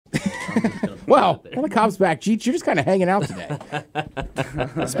Well, the Cobb's back. Jeets, you're just kind of hanging out today.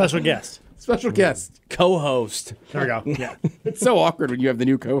 Special guest. Special guest. Co-host. There we go. Yeah. It's so awkward when you have the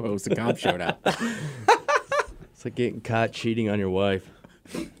new co-host and Cobb showed up. It's like getting caught cheating on your wife.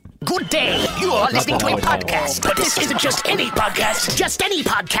 Good day. You are listening to a podcast, but this isn't just any podcast. Just any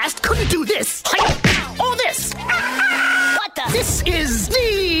podcast couldn't do this. Or this. What the? This is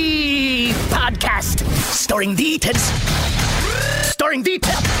the podcast. Starring the Ted. Starring the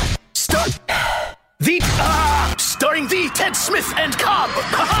Ted. Starring the Ted Smith and Cobb.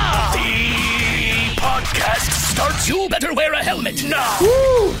 The podcast starts. You better wear a helmet now.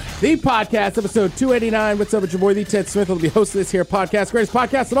 Woo! The podcast, episode 289. What's up with your boy, the Ted Smith? Will be hosting this here podcast. Greatest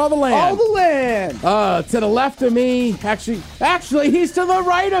podcast in all the land. All the land. To the left of me, actually, he's to the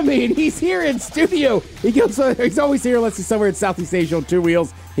right of me, and he's here in studio. He's always here unless he's somewhere in Southeast Asia on two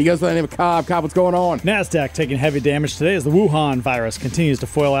wheels. He goes by the name of Cobb. Cobb, what's going on? NASDAQ taking heavy damage today as the Wuhan virus continues to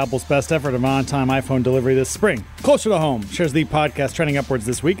foil Apple's best effort of on-time iPhone delivery this spring. Closer to home, shares the podcast trending upwards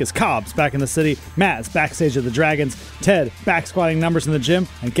this week as Cobb's back in the city, Matt is backstage at the Dragons, Ted back squatting numbers in the gym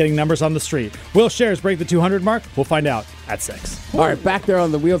and getting numbers on the street. Will shares break the 200 mark? We'll find out at 6. All right, back there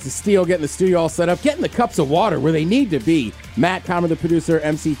on the wheels of steel, getting the studio all set up, getting the cups of water where they need to be. Matt Comer, the producer,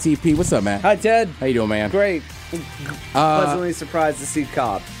 MCTP. What's up, Matt? Hi, Ted. How you doing, man? Great. Pleasantly surprised to see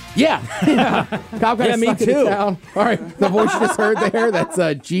Cobb. Yeah. Cobb got me stuck in too. town. All right, the voice you just heard there, that's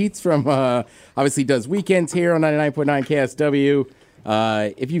Jeets from, obviously does weekends here on 99.9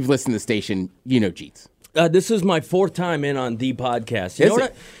 KSW. If you've listened to the station, you know Jeets. This is my 4th time in on the podcast. You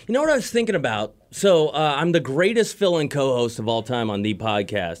know what I was thinking about? So I'm the greatest fill-in co-host of all time on the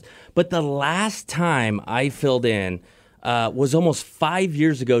podcast. But the last time I filled in was almost 5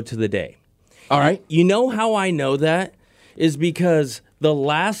 years ago to the day. All right. You know how I know that? Is because the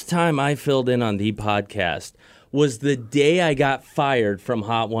last time I filled in on the podcast was the day I got fired from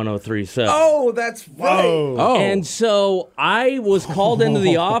Hot 103.7. Oh, that's right. Oh. And so I was called into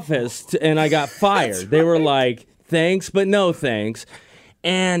the office and I got fired. They were like, thanks, but no thanks.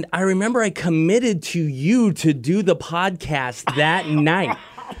 And I remember I committed to you to do the podcast that night.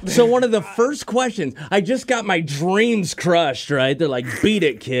 So one of the first questions, I just got my dreams crushed, right? They're like, beat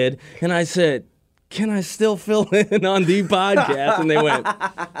it, kid. And I said, can I still fill in on the podcast? And they went,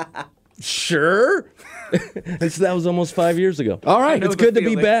 sure. And so that was almost 5 years ago. All right. It's good to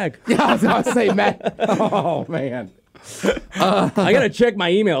be back. Yeah, I was going to say, Matt. Oh, man. I got to check my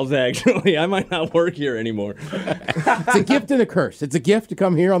emails, actually. I might not work here anymore. It's a gift and a curse. It's a gift to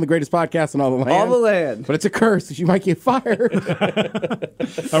come here on the greatest podcast in all the land. All the land. But it's a curse because you might get fired.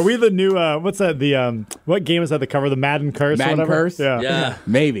 Are we the new, what's that, what game is that, the cover, the Madden Curse? Madden or whatever? Curse? Yeah.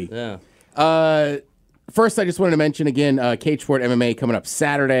 Maybe. Yeah. First, I just wanted to mention again, Cage Sport MMA coming up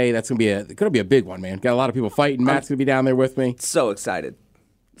Saturday. That's gonna be a big one, man. Got a lot of people fighting. Matt's gonna be down there with me. So excited.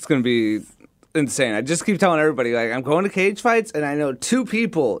 It's going to be insane. I just keep telling everybody, like, I'm going to cage fights, and I know 2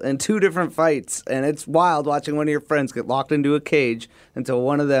 people in 2 different fights, and it's wild watching one of your friends get locked into a cage until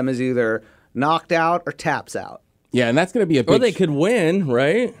one of them is either knocked out or taps out. Yeah, and that's gonna be a big. Or they could win,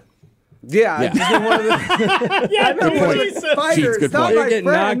 right? Yeah, I've just been one of the Yeah, Good point. fighters. good not point. my You're getting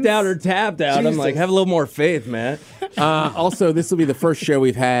friends. knocked out or tapped out. I'm like, Jesus. have a little more faith, man. Also, this will be the first show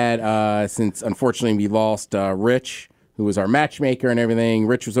we've had since, unfortunately, we lost Rich, who was our matchmaker and everything.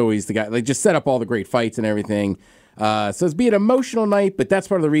 Rich was always the guy. They just set up all the great fights and everything. So it's be an emotional night, but that's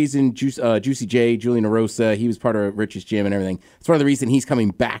part of the reason Juicy J, Julian Arosa, he was part of Rich's gym and everything. It's part of the reason he's coming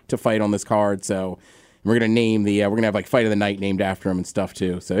back to fight on this card. So we're gonna name we're gonna have like fight of the night named after him and stuff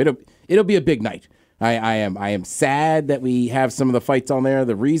too. So it'll be a big night. I am sad that we have some of the fights on there.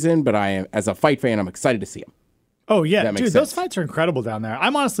 The reason, but I am, as a fight fan, I'm excited to see them. Oh yeah, That makes dude, sense. those fights are incredible down there. I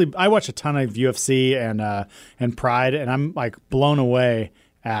watch a ton of UFC and Pride, and I'm like blown away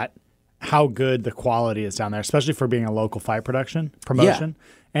at how good the quality is down there, especially for being a local fight promotion.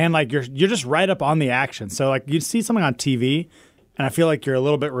 And like you're just right up on the action. So like you see something on TV, and I feel like you're a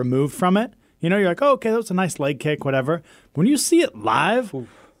little bit removed from it. You know, you're like, oh, okay, that was a nice leg kick, whatever. When you see it live,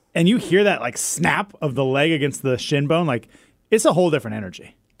 and you hear that like snap of the leg against the shin bone, like it's a whole different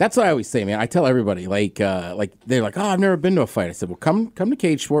energy. That's what I always say, man. I tell everybody, like they're like, oh, I've never been to a fight. I said, well, come to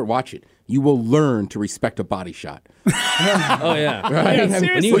Cage Sport, watch it. You will learn to respect a body shot. Oh, yeah. Right? Yeah, I mean,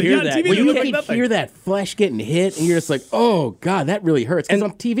 seriously, when you hear on that, TV, when you look like can nothing. hear that flesh getting hit, and you're just like, oh, God, that really hurts. Because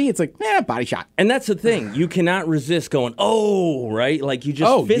on TV, it's like, body shot. And that's the thing. You cannot resist going, oh, right? Like you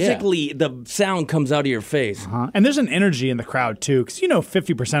just Oh, yeah. physically, the sound comes out of your face. And there's an energy in the crowd too, because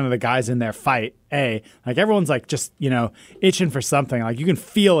 50% of the guys in there fight. Like everyone's like just itching for something. Like you can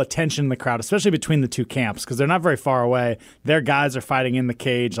feel a tension in the crowd, especially between the two camps, because they're not very far away. Their guys are fighting in the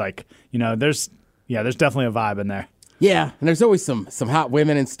cage. Like there's definitely a vibe in there. Yeah, and there's always some hot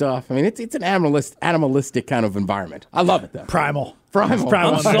women and stuff. I mean, it's an animalistic kind of environment. I love it though. Primal. Primal.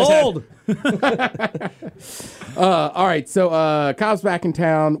 I'm sold. All right, so Kyle's back in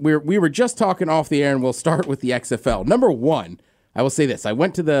town. We were just talking off the air, and we'll start with the XFL. Number one, I will say this: I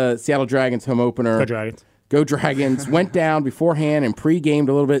went to the Seattle Dragons home opener. Go Dragons. Go Dragons. Went down beforehand and pre-gamed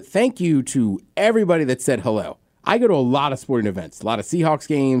a little bit. Thank you to everybody that said hello. I go to a lot of sporting events, a lot of Seahawks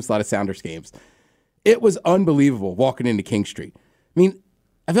games, a lot of Sounders games. It was unbelievable walking into King Street. I mean,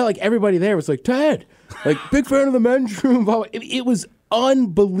 I felt like everybody there was like, Ted, like, big fan of the men's room. It was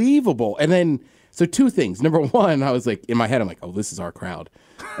unbelievable. And then, so two things. Number one, I was like, in my head, I'm like, oh, this is our crowd.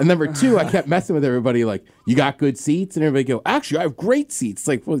 And number two, I kept messing with everybody like, you got good seats? And everybody go, actually, I have great seats.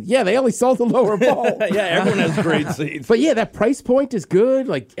 Like, well, yeah, they only sold the lower bowl. Yeah, everyone has great seats. But yeah, that price point is good.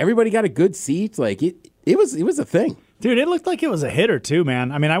 Like, everybody got a good seat. Like, it was a thing. Dude, it looked like it was a hitter too,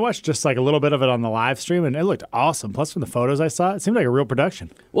 man. I mean, I watched just like a little bit of it on the live stream, and it looked awesome. Plus, from the photos I saw, it seemed like a real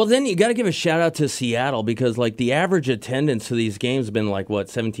production. Well, then you got to give a shout out to Seattle because, like, the average attendance to these games has been like, what,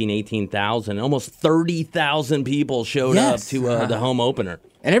 17,000, 18,000. Almost 30,000 people showed up to the home opener.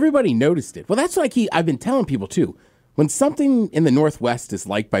 And everybody noticed it. Well, that's what I've been telling people too. When something in the Northwest is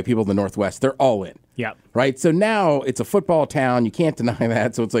liked by people in the Northwest, they're all in. Yep. Right? So now it's a football town. You can't deny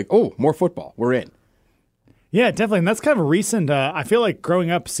that. So it's like, oh, more football. We're in. Yeah, definitely. And that's kind of a recent. I feel like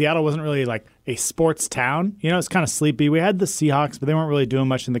growing up, Seattle wasn't really like a sports town. You know, it's kind of sleepy. We had the Seahawks, but they weren't really doing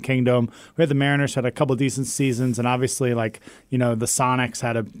much in the Kingdom. We had the Mariners, had a couple decent seasons, and obviously, like, you know, the Sonics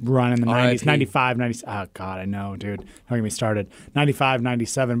had a run in the 90s, 95, 90. Oh, God, I know, dude. Don't get me started. 95,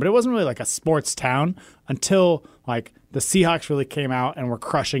 97. But it wasn't really like a sports town until, like, the Seahawks really came out and were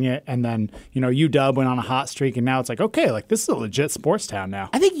crushing it. And then, you know, UW went on a hot streak. And now it's like, okay, like, this is a legit sports town now.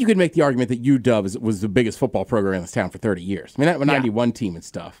 I think you could make the argument that UW was the biggest football program in this town for 30 years. I mean, that 91 team and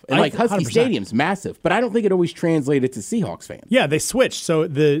stuff. And, like, Husky 100%. Stadium's massive. But I don't think it always translated to Seahawks fans. Yeah, they switched. So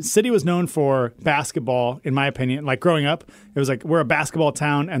the city was known for basketball, in my opinion. Like, growing up, it was like, we're a basketball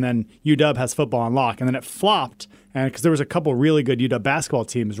town, and then UW has football on lock. And then it flopped. And because there was a couple really good UW basketball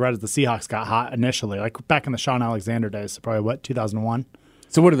teams right as the Seahawks got hot initially, like back in the Sean Alexander days, probably 2001.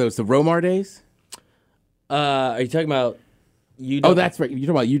 So what are those? The Romar days? Are you talking about UW? Oh, that's right.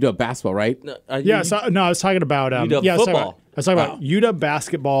 You're talking about UW basketball, right? No, I was talking about UW football. I was talking about UW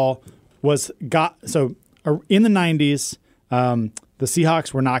basketball so in the 90s. The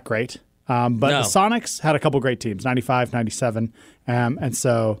Seahawks were not great, but the Sonics had a couple great teams, 95, 97, and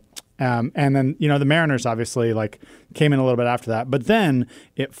so. And then, you know, the Mariners obviously like came in a little bit after that. But then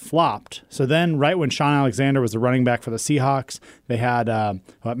it flopped. So then right when Sean Alexander was the running back for the Seahawks, they had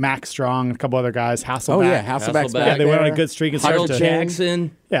Max Strong and a couple other guys, Hasselbeck. Oh, yeah, Hasselbeck's back. Yeah, they went on a good streak. And Harold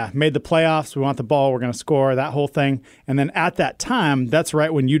Jackson. Yeah, made the playoffs. We want the ball. We're going to score, that whole thing. And then at that time, that's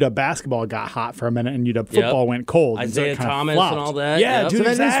right when UW basketball got hot for a minute and UW football went cold. Isaiah Thomas and all that. Yeah, dude,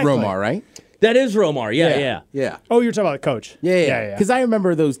 so that is Romar, right? That is Romar, yeah. Oh, you're talking about the coach. Yeah. Because I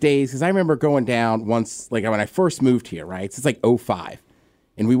remember those days, because I remember going down once, like when I first moved here, right? So it's like 2005.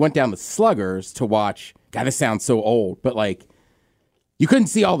 And we went down to Sluggers to watch, God, this sounds so old, but like, you couldn't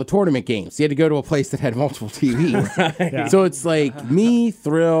see all the tournament games. You had to go to a place that had multiple TVs. Yeah. So it's like me,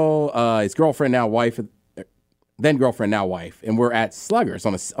 Thrill, his girlfriend, now wife, then girlfriend, now wife, and we're at Sluggers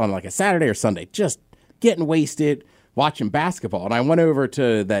on like a Saturday or Sunday, just getting wasted, watching basketball. And I went over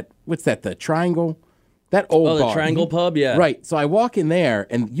to the Triangle? That old bar. The Triangle Pub, yeah. Right. So I walk in there,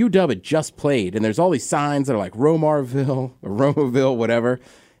 and UW had just played, and there's all these signs that are like Romarville or Romaville, whatever.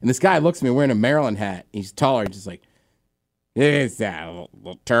 And this guy looks at me wearing a Maryland hat. He's taller. He's just like, "Is that a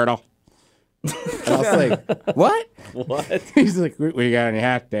little turtle?" And I was like, "What?" What? He's like, "What you got in your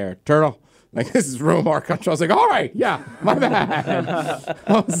hat there, turtle?" Like, this is Romar country. I was like, "All right, yeah, my bad."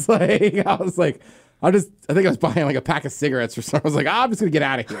 I was like, I think I was buying like a pack of cigarettes or something. I was like, I'm just going to get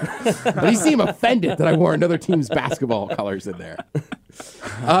out of here. But he seemed offended that I wore another team's basketball colors in there.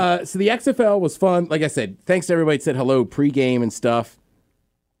 So the XFL was fun. Like I said, thanks to everybody that said hello pregame and stuff.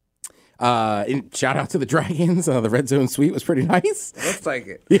 And shout out to the Dragons. The Red Zone Suite was pretty nice. Looks like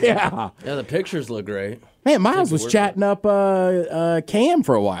it. Yeah. Yeah, the pictures look great. Man, Miles was chatting up Cam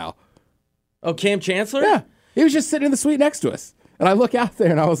for a while. Oh, Cam Chancellor? Yeah. He was just sitting in the suite next to us. And I look out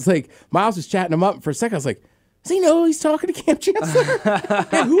there, and I was like, Miles was chatting him up. And for a second, I was like, does he know he's talking to Cam Chancellor?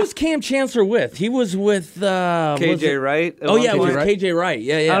 Yeah, who was Cam Chancellor with? He was with... KJ Wright. Oh, yeah, it was KJ Wright.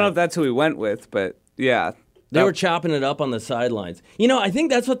 Yeah. I don't know if that's who he went with, but yeah. They were chopping it up on the sidelines. You know, I think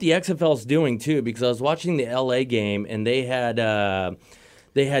that's what the XFL's doing, too, because I was watching the LA game, and they had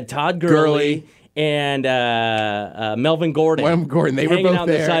Todd Gurley and Melvin Gordon. They were hanging both out on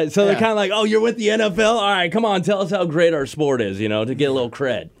the there. side. So Yeah. they're kind of like, oh, you're with the NFL? All right, come on, tell us how great our sport is, to get a little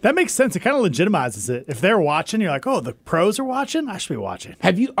cred. That makes sense. It kind of legitimizes it. If they're watching, you're like, oh, the pros are watching? I should be watching.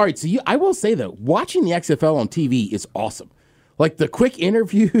 All right, so I will say, though, watching the XFL on TV is awesome. Like the quick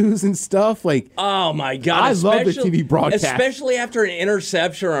interviews and stuff. Like, Oh, my God. I love the TV broadcast. Especially after an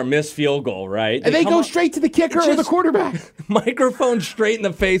interception or a missed field goal, right? and they come go on- straight to the kicker or the Just- quarterback. Microphone straight in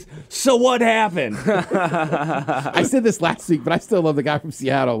the face. So what happened? I said this last week, but I still love the guy from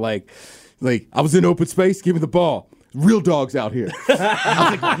Seattle. Like I was in open space, give me the ball. Real dogs out here.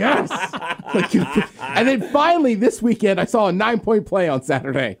 I was like, yes. And then finally this weekend, I saw a 9-point play on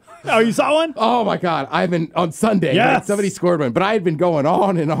Saturday. Oh, you saw one? Oh my God! I've been on Sunday. Yes. Right? Somebody scored one, but I had been going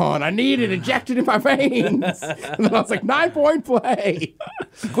on and on. I needed injected in my veins, and then I was like 9-point play.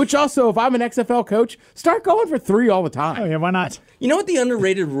 Which also, if I'm an XFL coach, start going for 3 all the Oh, time. yeah, why not? You know what the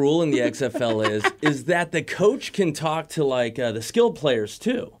underrated rule in the XFL is that the coach can talk to the skilled players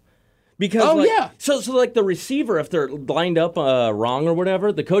too. Because so like the receiver, if they're lined up wrong or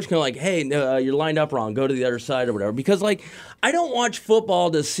whatever, the coach can hey, you're lined up wrong, go to the other side or whatever. Because I don't watch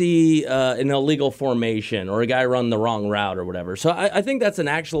football to see an illegal formation or a guy run the wrong route or whatever. So I think that's an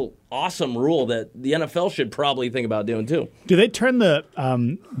actual awesome rule that the NFL should probably think about doing too. Do they turn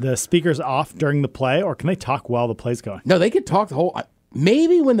the speakers off during the play, or can they talk while the play's going? No, they could talk the whole.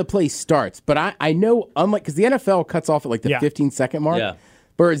 Maybe when the play starts, but I know unlike because the NFL cuts off at the 15-second mark. Yeah.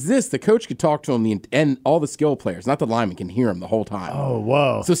 Whereas the coach could talk to him and all the skill players, not the linemen, can hear him the whole time. Oh,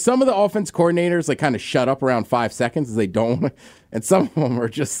 whoa. So some of the offense coordinators kind of shut up around 5 seconds as they don't, and some of them are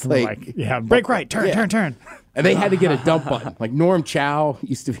just break right, turn. And they had to get a dump button. Like Norm Chow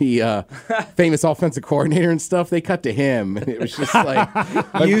used to be a famous offensive coordinator and stuff. They cut to him, and it was just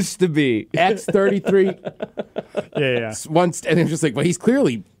Used to be. X33. Yeah. Once, and it was just well, he's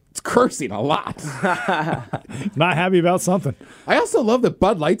clearly cursing a lot. Not happy about something. I also love that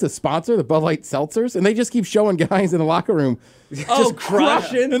Bud Light's a sponsor, the Bud Light seltzers, and they just keep showing guys in the locker room Just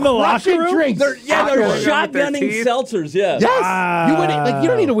crushing in the locker room. drinks. They're with their shotgunning teeth. seltzers. Yeah. Yes, you win it. You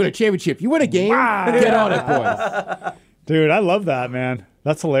don't need to win a championship. You win a game. Get on it, boys. Dude, I love that, man.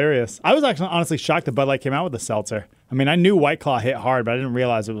 That's hilarious. I was actually honestly shocked that Bud Light came out with a seltzer. I mean, I knew White Claw hit hard, but I didn't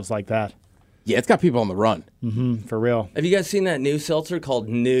realize it was like that. Yeah, it's got people on the run. For real. Have you guys seen that new seltzer called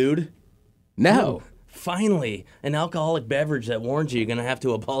Nude? No. Finally, an alcoholic beverage that warns you're going to have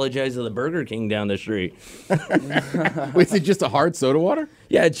to apologize to the Burger King down the street. Is it just a hard soda water?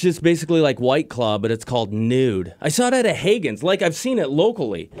 Yeah, it's just basically like White Claw, but it's called Nude. I saw it at a Hagen's. I've seen it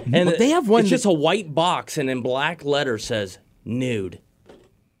locally. And But they have one It's just a white box, and in black letters says Nude.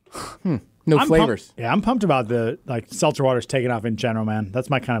 No flavors. I'm pumped about the seltzer waters taking off in general, man. That's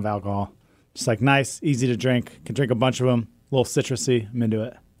my kind of alcohol. Just nice, easy to drink. Can drink a bunch of them. A little citrusy. I'm into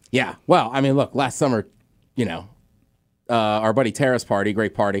it. Yeah. Well, I mean, look, last summer, our buddy Tara's party,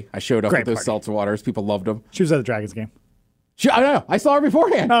 great party. I showed up Great with those party. seltzer waters. People loved them. She was at the Dragons game. I know. I saw her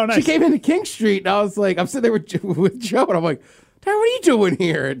beforehand. Oh, nice. She came into King Street, and I was like, I'm sitting there with Joe, and I'm like, Tara, what are you doing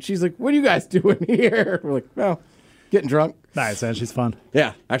here? And she's like, what are you guys doing here? We're like, well, getting drunk. Nice, man. She's fun.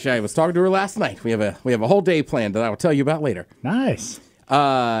 Yeah. Actually, I was talking to her last night. We have a whole day planned that I will tell you about later. Nice.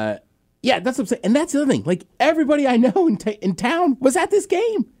 Yeah, that's what I'm saying. And that's the other thing. Everybody I know in town was at this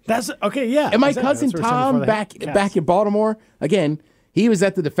game. That's okay. Yeah. And my Exactly. cousin That's what we were saying Tom before the back in Baltimore, again, he was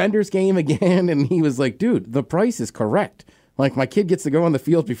at the Defenders game again, and he was like, dude, the price is correct. My kid gets to go on the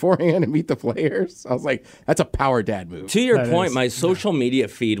field beforehand and meet the players. I was like, that's a power dad move. To your That point, is. my social media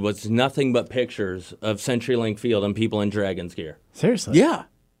feed was nothing but pictures of CenturyLink Field and people in Dragons gear. Seriously. Yeah.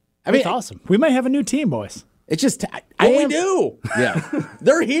 I mean, That's awesome. We might have a new team, boys. it's just, We do. Yeah.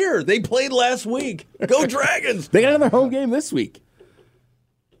 They're here. They played last week. Go Dragons. They got another home game this week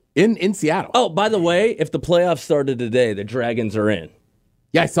in Seattle. Oh, by the way, if the playoffs started today, the Dragons are in.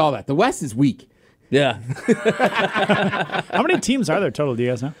 Yeah, I saw that. The West is weak. Yeah. How many teams are there total? Do you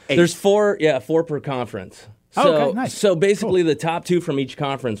guys know? There's four per conference. Oh, So, okay, nice. So basically, the top two from each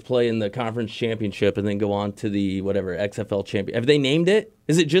conference play in the conference championship and then go on to the XFL champion. Have they named it?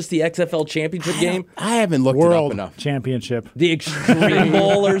 Is it just the XFL championship game? I haven't looked it up World enough. Championship. The Extreme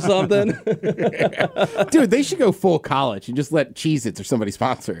Bowl or something? Dude, they should go full college and just let Cheez-Its or somebody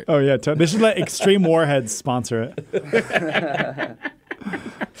sponsor it. Oh, yeah. They should let Extreme Warheads sponsor it.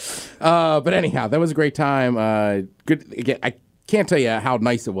 But anyhow, that was a great time. Good. Again, I can't tell you how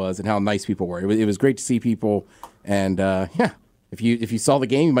nice it was and how nice people were. It was great to see people. And yeah, if you saw the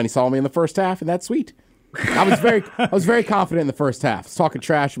game, you might have saw me in the first half, and that's sweet. I was very confident in the first half. I was talking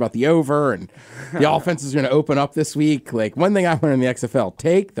trash about the over and the offense is going to open up this week. Like, one thing I learned in the XFL,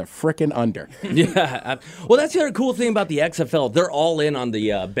 take the frickin' under. Yeah. Well, that's the other cool thing about the XFL. They're all in on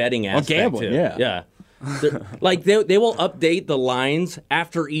the betting aspect, gambling, too. yeah. Yeah. Like, they will update the lines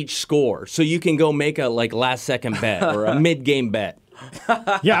after each score, so you can go make a, like, last-second bet or a mid-game bet.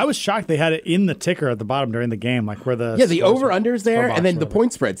 Yeah, I was shocked they had it in the ticker at the bottom during the game, like where the The over-under's there, and then the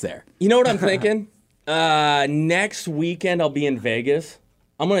point spread's there. You know what I'm thinking? Next weekend, I'll be in Vegas.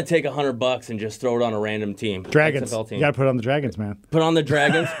 I'm going to take $100 and just throw it on a random team. Dragons. XFL team. You got to put it on the Dragons, man. Put on the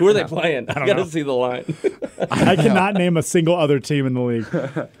Dragons? Who are they playing? I got to see the line. I cannot name a single other team in the league.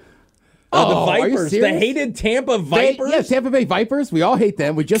 The are you Vipers. The serious? hated Tampa Vipers. Tampa Bay Vipers. We all hate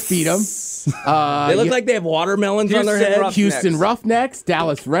them. We just beat them. They look like they have watermelons on their Houston head. Roughnecks. Houston Roughnecks,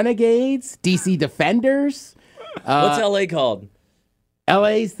 Dallas Renegades, DC Defenders. What's LA called?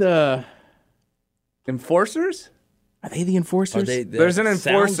 LA's the... Enforcers? Are they the Enforcers? There's an Sounds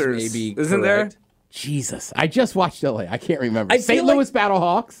Enforcers. maybe Isn't there? correct. Jesus. I just watched LA. I can't remember. I St. feel like- Louis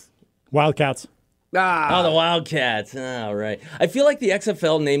Battlehawks. Wildcats. Oh, the Wildcats. Oh, right. I feel like the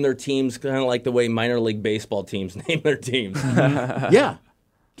XFL named their teams kind of like the way minor league baseball teams name their teams. Yeah.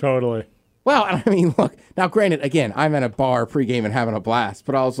 Totally. Well, I mean, look, now granted, again, I'm at a bar pregame and having a blast,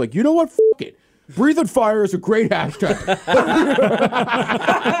 but I was like, you know what? Fuck it. Breathing Fire is a great hashtag.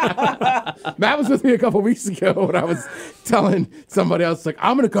 Matt was with me a couple weeks ago when I was telling somebody else, like,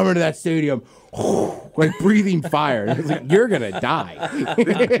 I'm going to come into that stadium like breathing fire. And I was like, you're going to die.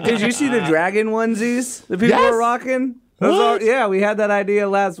 Did you see the dragon onesies that people Yes. were rocking? Those What? yeah, we had that idea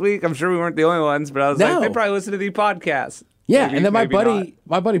last week. I'm sure we weren't the only ones, but I was No. like, they probably listen to the podcast. Yeah, Maybe- and then maybe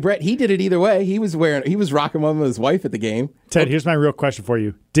my buddy Brett, he did it either way. He was rocking one with his wife at the game. Ted, here's my real question for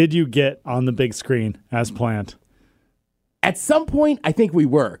you. Did you get on the big screen as planned? At some point, I think we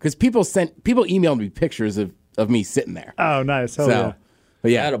were, because people emailed me pictures of me sitting there. Oh, nice. Hell So, yeah.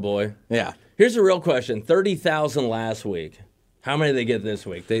 but yeah, Attaboy. yeah. Here's a real question. 30,000 last week. How many did they get this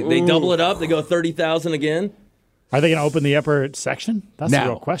week? They double it up? They go 30,000 again? Are they going to open the upper section? That's Now, the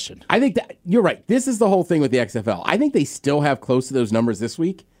real question. I think that you're right. This is the whole thing with the XFL. I think they still have close to those numbers this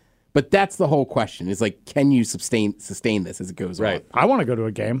week, but that's the whole question: is like, can you sustain this as it goes on? I want to go to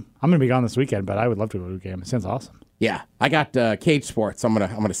a game. I'm going to be gone this weekend, but I would love to go to a game. It sounds awesome. Yeah, I got Cage Sports. I'm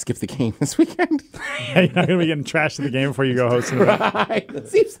gonna skip the game this weekend. You're not going to be getting trashed at the game before you go host an event. Right.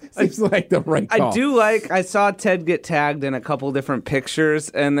 Seems like the right call. I saw Ted get tagged in a couple different pictures,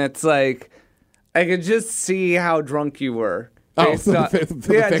 and it's like, I could just see how drunk you were. Oh, based for the on-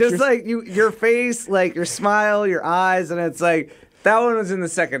 pictures? just like your face, like your smile, your eyes, and it's like, that one was in the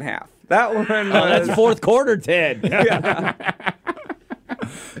second half. That one was... Oh, that's fourth quarter, Ted.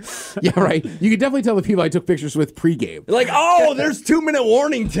 Yeah, right. You can definitely tell the people I took pictures with pregame. Like, oh, there's 2-minute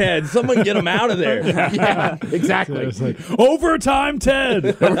warning, Ted. Someone get him out of there. Yeah, exactly. It's like, overtime, Ted.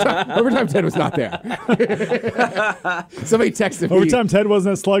 Overtime Ted was not there. Somebody texted me. Overtime, Ted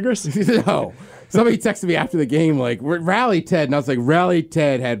wasn't as sluggers. No. Somebody texted me after the game, like, Rally Ted. And I was like, Rally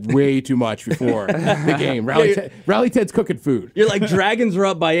Ted had way too much before the game. Rally Ted's cooking food. You're like, Dragons are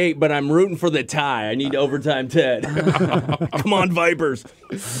up by 8, but I'm rooting for the tie. I need overtime, Ted. Come on, Vipers.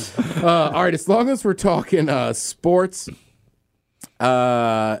 All right, as long as we're talking sports,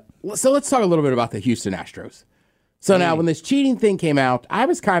 so let's talk a little bit about the Houston Astros. So now, when this cheating thing came out, I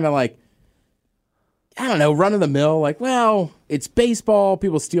was kind of like, I don't know, run of the mill, like, well, it's baseball.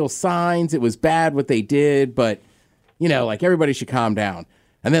 People steal signs. It was bad what they did, but, you know, like, everybody should calm down.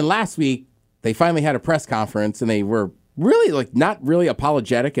 And then last week, they finally had a press conference, and they were really, like, not really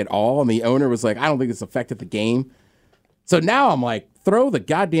apologetic at all. And the owner was like, I don't think this affected the game. So now I'm like, throw the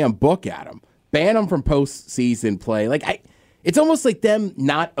goddamn book at them. Ban them from postseason play. Like, it's almost like them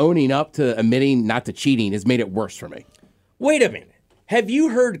not owning up to admitting not to cheating has made it worse for me. Wait a minute. Have you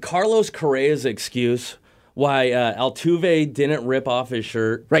heard Carlos Correa's excuse why Altuve didn't rip off his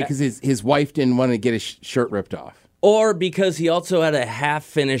shirt? Right, because his wife didn't want to get his shirt ripped off. Or because he also had a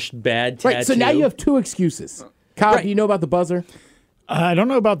half-finished bad tattoo? Right, so now you have two excuses. Kyle, Right. do you know about the buzzer? I don't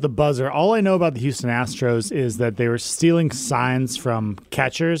know about the buzzer. All I know about the Houston Astros is that they were stealing signs from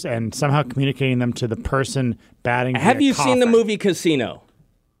catchers and somehow communicating them to the person batting. Have via you seen the coffer. movie Casino?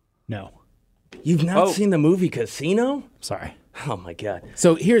 No. You've not seen the movie Casino? Sorry. Oh, my God.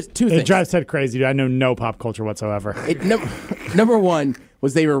 So here's two It things. drives Ted crazy, dude. I know no pop culture whatsoever. Number one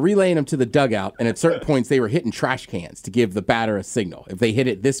was they were relaying them to the dugout, and at certain points they were hitting trash cans to give the batter a signal. If they hit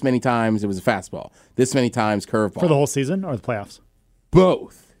it this many times, it was a fastball. This many times, curveball. For the whole season or the playoffs?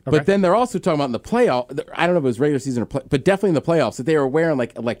 Both. Okay. But then they're also talking about in the playoff. I don't know if it was regular season or but definitely in the playoffs that they were wearing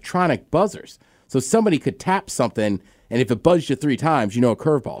like electronic buzzers, so somebody could tap something, and if it buzzed you 3 times, you know a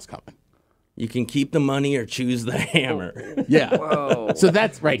curveball's coming. You can keep the money or choose the hammer. Yeah. Whoa. So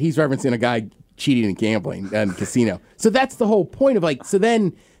that's right. He's referencing a guy cheating and gambling and casino. So that's the whole point of so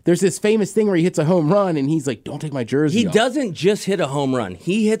then there's this famous thing where he hits a home run and he's like, don't take my jersey He off. doesn't just hit a home run.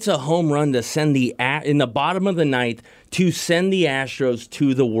 He hits a home run to send in the bottom of the ninth to send the Astros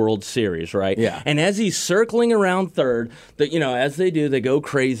to the World Series, right? Yeah. And as he's circling around third, as they do, they go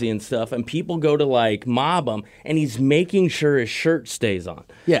crazy and stuff, and people go to mob him, and he's making sure his shirt stays on.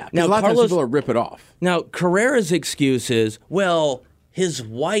 Yeah. Now, a lot of times people rip it off. Now, Carrera's excuse is, well, his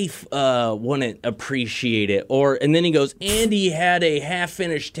wife wouldn't appreciate it. And then he goes, and he had a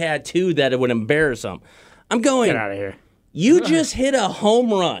half-finished tattoo that it would embarrass him. I'm going, Get out of here. You just hit a home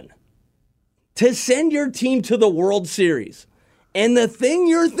run to send your team to the World Series. And the thing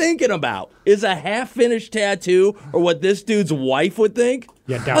you're thinking about is a half-finished tattoo or what this dude's wife would think?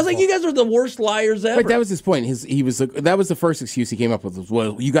 Yeah, I was like, doubtful. you guys are the worst liars ever. But that was his point. That was the first excuse he came up with. Was,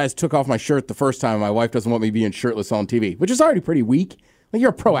 well, you guys took off my shirt the first time. My wife doesn't want me being shirtless on TV, which is already pretty weak. Like,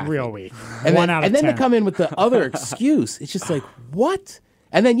 you're a pro athlete. Real weak. And One then, out of and then 10. to come in with the other excuse, it's just like, what?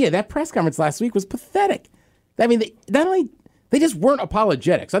 And then, that press conference last week was pathetic. I mean, they just weren't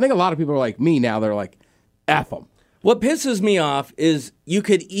apologetic. So I think a lot of people are like me now. They're like, F them. What pisses me off is you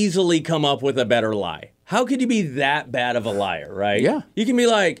could easily come up with a better lie. How could you be that bad of a liar, right? Yeah. You can be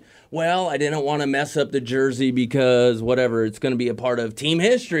like, well, I didn't want to mess up the jersey because whatever, it's going to be a part of team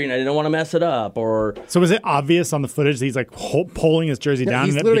history and I didn't want to mess it up. Or So was it obvious on the footage that he's like pulling his jersey down?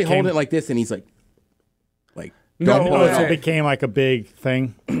 He's and literally became, holding it like this, and he's like, No don't pull way. it So it out. became like a big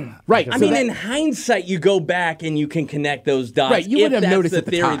thing. Right. I so mean, that- in hindsight, you go back and you can connect those dots. Right, you wouldn't have if that's noticed the at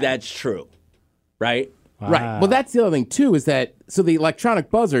the theory, time. that's true, right? Right. Well, that's the other thing, too, is that, so the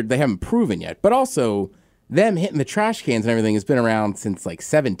electronic buzzer, they haven't proven yet, but also them hitting the trash cans and everything has been around since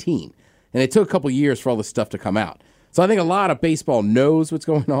 17. And it took a couple years for all this stuff to come out. So I think a lot of baseball knows what's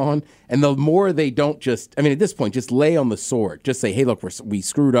going on. And the more they don't at this point, just lay on the sword. Just say, hey, look, we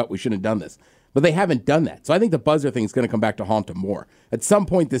screwed up. We shouldn't have done this. But they haven't done that. So I think the buzzer thing is going to come back to haunt them more. At some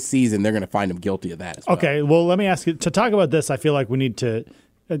point this season, they're going to find them guilty of that as well. Okay, well, let me ask you, to talk about this, I feel like we need to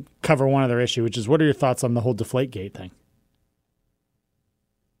cover one other issue, which is what are your thoughts on the whole Deflategate thing?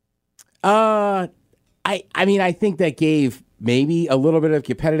 I think that gave maybe a little bit of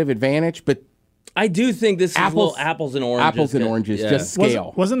competitive advantage, but I do think this is Apples- apples and oranges. apples and oranges, Yeah. just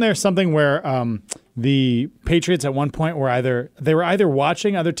scale. Wasn't there something where the Patriots at one point were they were either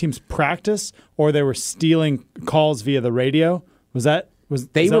watching other teams practice or they were stealing calls via the radio? Was that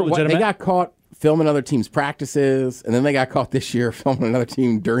legitimate? They got caught filming other teams' practices, and then they got caught this year filming another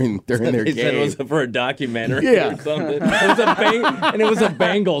team during their They game. said it was for a documentary Yeah. or something. It was a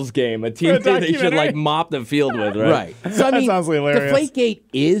Bengals game, a team that they should documentary. mop the field with, right? Right. So I mean, sounds hilarious. Deflategate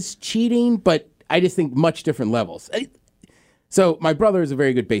is cheating, but I just think much different levels. So my brother is a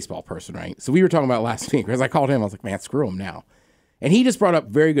very good baseball person, right? So we were talking about last week because I called him. I was like, man, screw him now. And he just brought up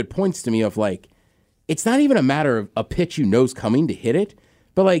very good points to me of it's not even a matter of a pitch you know's coming to hit it,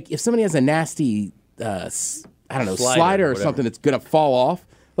 but if somebody has a nasty, slider or whatever. something that's going to fall off,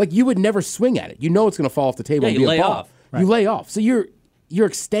 you would never swing at it. You know it's going to fall off the table Yeah, and you be lay a ball. off. You lay off. So you're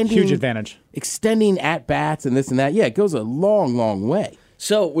extending. Huge advantage. Extending at bats and this and that. Yeah, it goes a long, long way.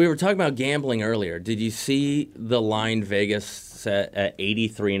 So we were talking about gambling earlier. Did you see the line Vegas set at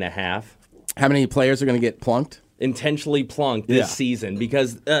 83.5? How many players are going to get plunked? Intentionally plunked this Yeah. season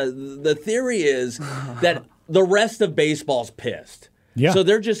because the theory is that the rest of baseball's pissed. Yeah. So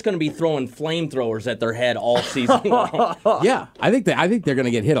they're just going to be throwing flamethrowers at their head all season long. Yeah, I think they're going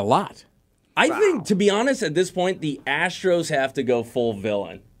to get hit a lot. I think, to be honest, at this point, the Astros have to go full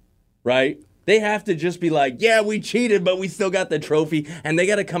villain, right? They have to just be like, yeah, we cheated, but we still got the trophy, and they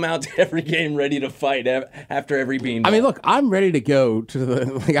got to come out to every game ready to fight after every beanball. I mean, look, I'm ready to go to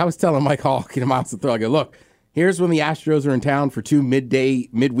the. I was telling Mike Hawk and Miles to throw. I go, look, here's when the Astros are in town for 2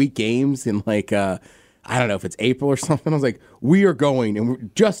 midweek games in I don't know if it's April or something. I was like, we are going and we're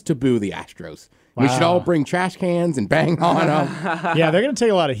just to boo the Astros. We should all bring trash cans and bang on them. Yeah, they're going to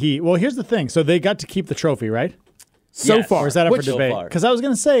take a lot of heat. Well, here's the thing. So they got to keep the trophy, right? So Yes. far, Or is that up for Which- so debate? far. Because I was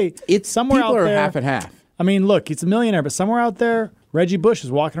going to say, It's somewhere people out are there. half and half. I mean, look, he's a millionaire, but somewhere out there, Reggie Bush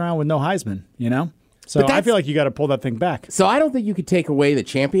is walking around with no Heisman, you know? So But I that's- feel like you got to pull that thing back. So I don't think you could take away the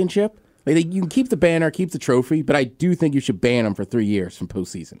championship. You can keep the banner, keep the trophy, but I do think you should ban them for 3 years from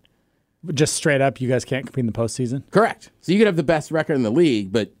postseason. Just straight up, you guys can't compete in the postseason. Correct. So you could have the best record in the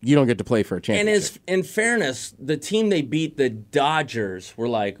league, but you don't get to play for a and championship. in fairness, the team they beat, the Dodgers, were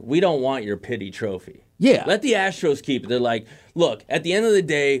like, we don't want your pity trophy. Yeah. Let the Astros keep it. They're like, look, at the end of the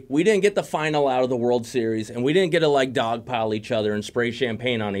day, we didn't get the final out of the World Series, and we didn't get to dogpile each other and spray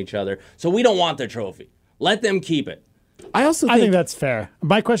champagne on each other, so we don't want the trophy. Let them keep it. I also I think that's fair.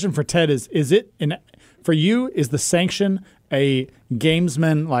 My question for Ted is it for you, is the sanction a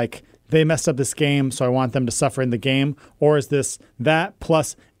gamesman, like they messed up this game, so I want them to suffer in the game, or is this that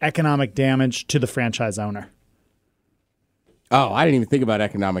plus economic damage to the franchise owner? Oh, I didn't even think about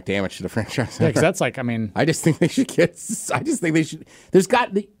economic damage to the franchise. Yeah, because that's like, I mean, I just think they should get. I just think they should. There's got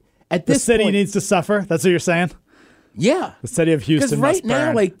at the this city point, needs to suffer. That's what you're saying. Yeah, The city of because Houston right must now,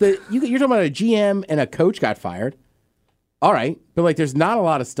 burn. like you're talking about a GM and a coach got fired. All right, but like there's not a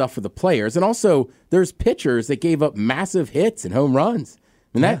lot of stuff for the players, and also there's pitchers that gave up massive hits and home runs,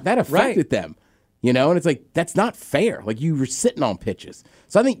 and that affected them. You know, and it's like that's not fair. Like you were sitting on pitches,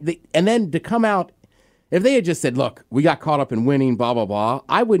 so I think and then to come out. If they had just said, look, we got caught up in winning, blah, blah, blah,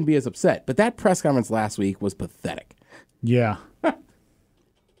 I wouldn't be as upset. But that press conference last week was pathetic. Yeah.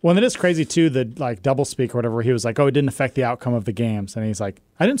 Well, and it is crazy, too, the like double speak or whatever, where he was like, oh, it didn't affect the outcome of the games. And he's like,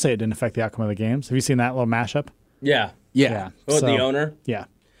 I didn't say it didn't affect the outcome of the games. Have you seen that little mashup? Yeah. Yeah. Oh, So- the owner? Yeah.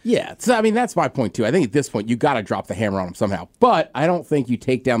 Yeah. So, I mean, that's my point, too. I think at this point, you got to drop the hammer on them somehow. But I don't think you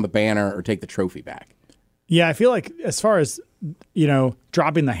take down the banner or take the trophy back. Yeah, I feel like as far as,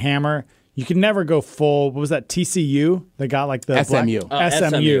 dropping the hammer, you can never go full. What was that, TCU? They got like the SMU.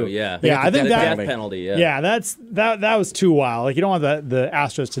 SMU. Yeah. Yeah, I think the that death penalty. Yeah. Yeah, that was too wild. Like you don't want the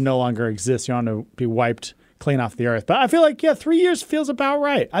Astros to no longer exist. You want to be wiped clean off the earth. But I feel like 3 years feels about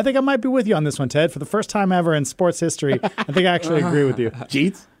right. I think I might be with you on this one, Ted. For the first time ever in sports history, I think I actually agree with you.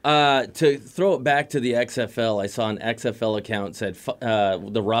 Jeets? To throw it back to the XFL, I saw an XFL account said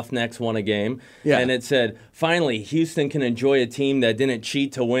the Roughnecks won a game, and it said, finally, Houston can enjoy a team that didn't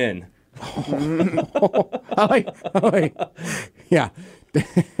cheat to win. I like yeah.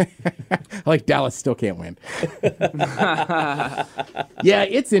 I like Dallas still can't win. Yeah,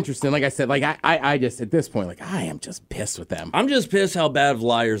 it's interesting. Like I said, like I just at this point, like I am just pissed with them. I'm just pissed how bad of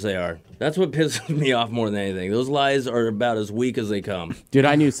liars they are. That's what pisses me off more than anything. Those lies are about as weak as they come. Dude,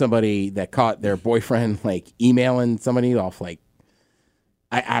 I knew somebody that caught their boyfriend like emailing somebody off like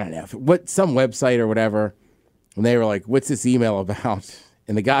I don't know some website or whatever, and they were like, "What's this email about?"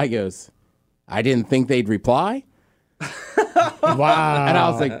 And the guy goes, "I didn't think they'd reply." Wow. And I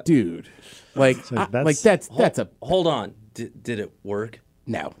was like, "Dude, that's a Hold on. Did it work?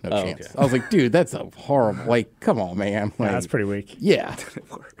 no Oh, chance." okay. I was like, "Dude, that's a horrible. Like, come on, man. Like, That's pretty weak. yeah."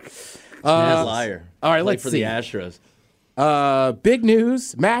 Liar. all right, Play let's for see. the Astros. Big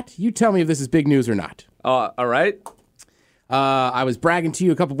news, Matt. You tell me if this is big news or not. All right. I was bragging to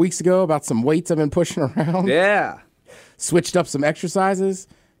you a couple weeks ago about some weights I've been pushing around. Yeah. Switched up some exercises.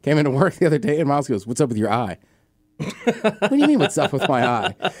 Came into work the other day, and Miles goes, "What's up with your eye?" What do you mean, what's up with my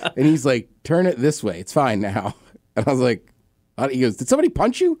eye? And he's like, "Turn it this way. It's fine now." And I was like, he goes, "Did somebody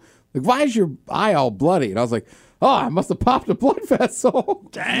punch you? Like, why is your eye all bloody?" And I was like, "Oh, I must have popped a blood vessel."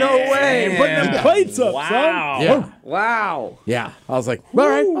 No way. Putting them plates up, son. Wow. Yeah. Wow. Yeah. I was like, all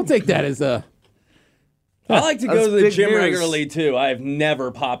right, I'll take that as a. I like to go That's to the big gym news. regularly, too. I have never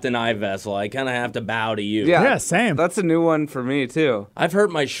popped an eye vessel. I kind of have to bow to you. Yeah. Yeah, same. That's a new one for me, too. I've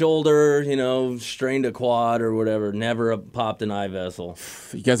hurt my shoulder, strained a quad or whatever. Never popped an eye vessel.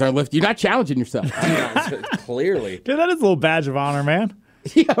 You guys aren't lifting. You're not challenging yourself. Clearly. Dude, that is a little badge of honor, man.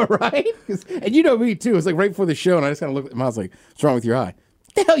 Yeah, right? And you know me, too. It's like right before the show, and I just kind of looked at him. I was like, "What's wrong with your eye?"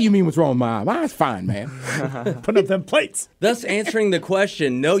 "What the hell you mean what's wrong with my eye? My eye's fine, man." Putting up them plates. Thus answering the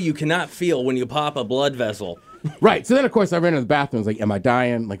question, no, you cannot feel when you pop a blood vessel. Right. So then, of course, I ran to the bathroom. I was like, "Am I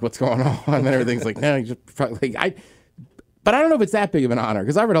dying? Like, what's going on?" And then everything's like, "No, you just like But I don't know if it's that big of an honor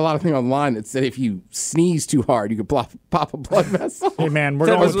because I read a lot of things online that said if you sneeze too hard, you could pop a blood vessel. Hey, man, we're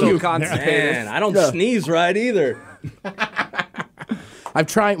Ted going was a little with you. constipated. Man, I don't sneeze right either. I'm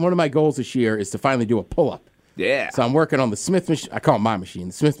trying. One of my goals this year is to finally do a pull-up. Yeah. So I'm working on the Smith machine. I call it my machine,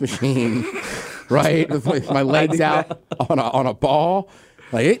 the Smith machine, right? With my legs out on a ball.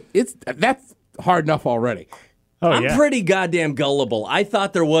 Like that's hard enough already. Oh, I'm yeah. pretty goddamn gullible. I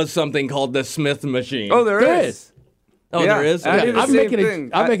thought there was something called the Smith machine. Oh, there There is. is. Oh, yeah. there is? I do Okay. the I'm same making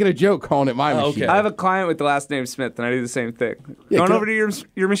thing. I'm making a joke calling it my Oh, machine. okay. I have a client with the last name Smith, and I do the same thing. Yeah, Going can- over to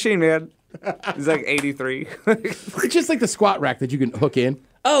your machine, man. He's like 83. It's just like the squat rack that you can hook in.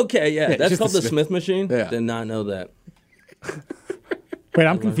 Okay, yeah. That's just called the the Smith machine? Yeah. Did not know that. Wait,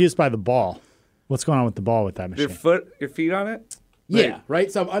 I'm confused by the ball. What's going on with the ball with that your machine? your feet on it, Yeah,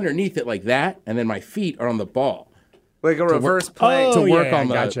 right. So I'm underneath it like that, and then my feet are on the ball. like a reverse play. to Oh, work yeah, on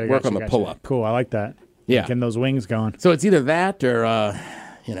the- gotcha, work gotcha, on the gotcha. pull-up. Cool, I like that. Yeah. Getting those wings going. So it's either that or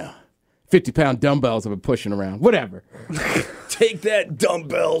 50-pound dumbbells I've been pushing around. Whatever. Take that,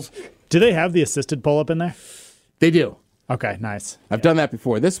 dumbbells. Do they have the assisted pull-up in there? They do. Okay, nice. I've done that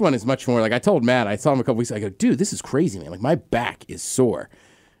before. This one is much more like I told Matt. I saw him a couple weeks ago. I go, dude, this is crazy, man. Like my back is sore.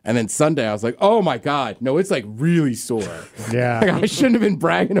 And then Sunday, I was like, oh my God, no, it's like really sore. Yeah. Like, I shouldn't have been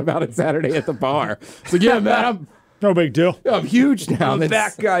bragging about it Saturday at the bar. So yeah, man, No big deal. I'm huge now. I'm Then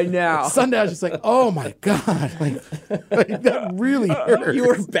that guy now. Sunday, I was just like, oh my God, like that really hurt. You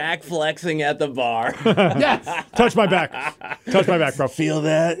were back flexing at the bar. Yes. Touch my back. Touch my back, bro. Feel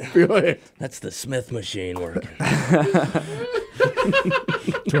that? Feel it. That's the Smith machine working.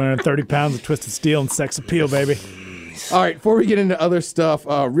 230 pounds of twisted steel and sex appeal, baby. All right, before we get into other stuff,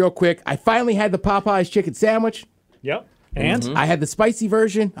 real quick, I finally had the Popeyes chicken sandwich. Yep. And I had the spicy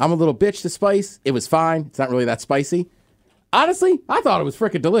version. I'm a little bitch to spice. It was fine. It's not really that spicy. Honestly, I thought it was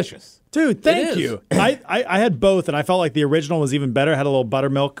freaking delicious. dude, thank is. you. I had both, and I felt like the original was even better. Had a little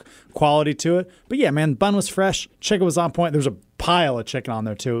buttermilk quality to it. But yeah, man, bun was fresh. Chicken was on point. There was a pile of chicken on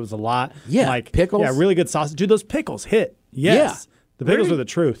there too. It was a lot. Yeah, like pickles. Yeah, really good sausage. Dude, those pickles hit. Yes. Yeah. The pickles were the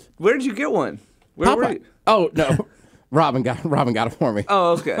truth. Where did you get one? Where were Popeye. you? Oh no, Robin got it for me.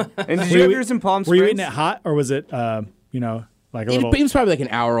 Oh, okay. And did you have yours in Palm Were Springs? you eating it hot, or was it, like a It, little? it was probably like an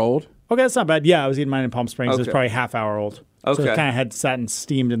hour old. Okay, that's not bad. Yeah, I was eating mine in Palm Springs. It was Okay. probably half hour old. So Okay. it kind of had sat and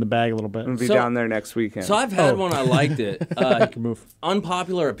steamed in the bag a little bit. I'll be So- down there next weekend. So I've had one. I liked it. Move.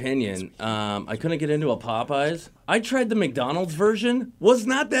 Unpopular opinion. I couldn't get into a Popeyes. I tried the McDonald's version. Was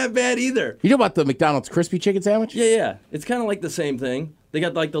not that bad either. You know about the McDonald's crispy chicken sandwich? Yeah. It's kind of like the same thing. They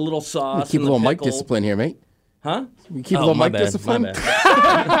got like the little sauce. Keep a and the little mic pickle. discipline here, mate. Huh? You keep a little my mic bad, discipline. My bad.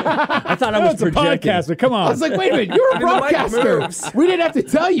 I thought I was It's a projecting. podcaster. Come on. I was like, wait a minute, you're a broadcaster. We didn't have to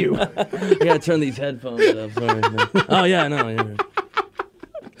tell you. I gotta turn these headphones up. Sorry. Oh yeah, no. Yeah.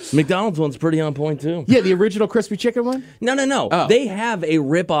 McDonald's one's pretty on point too. Yeah, the original crispy chicken one? No. Oh. They have a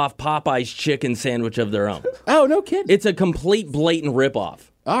rip-off Popeyes chicken sandwich of their own. Oh, no kidding. It's a complete blatant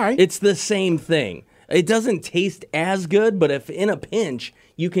rip-off. All right. It's the same thing. It doesn't taste as good, but if in a pinch,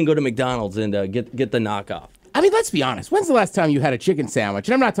 you can go to McDonald's and get the knockoff. I mean, let's be honest. When's the last time you had a chicken sandwich?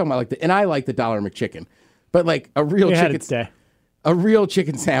 And I'm not talking about and I like the $1 McChicken, but like a real You had chicken its day. a real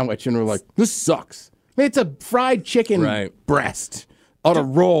chicken sandwich, and we're like, this sucks. I mean, it's a fried chicken Right. breast on a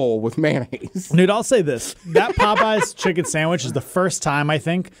roll with mayonnaise. Dude, I'll say this. That Popeyes chicken sandwich is the first time I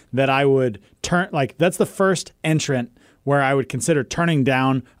think that I would that's the first entrant where I would consider turning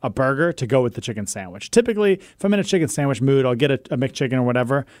down a burger to go with the chicken sandwich. Typically, if I'm in a chicken sandwich mood, I'll get a McChicken or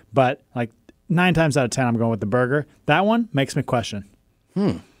whatever, but like 9 times out of 10, I'm going with the burger. That one makes me question.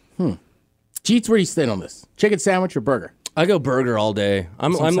 Jeets, where do you stand on this? Chicken sandwich or burger? I go burger all day.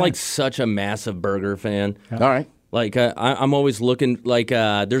 I'm I'm like such a massive burger fan. All right. Like I'm always looking. Like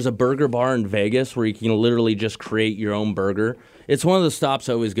there's a burger bar in Vegas where you can literally just create your own burger. It's one of the stops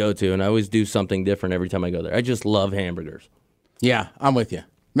I always go to, and I always do something different every time I go there. I just love hamburgers. Yeah, I'm with you.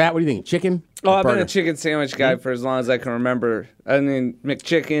 Matt, what do you think? Chicken? Oh, or I've been burger? a chicken sandwich guy for as long as I can remember. I mean,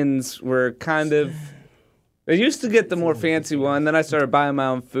 McChickens were kind of. I used to get the more fancy one. Then I started buying my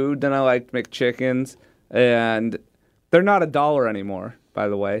own food. Then I liked McChickens, and they're not $1 anymore. By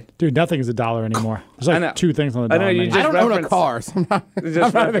the way, Dude, nothing is $1 anymore. There's I know. like 2 things on the I know dollar you menu. just I don't own a reference- car, so I'm not at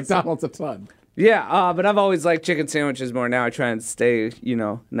reference- McDonald's a ton. yeah, but I've always liked chicken sandwiches more. Now I try and stay, in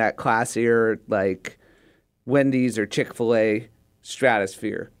that classier like Wendy's or Chick-fil-A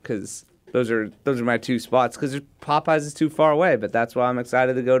stratosphere because those are my 2 spots. Because Popeyes is too far away, but that's why I'm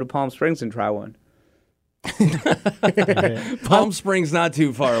excited to go to Palm Springs and try one. Palm Springs not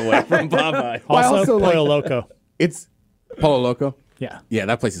too far away from Popeye. Well, I Also, also like- Pollo Loco. It's Polo Loco. Yeah. Yeah,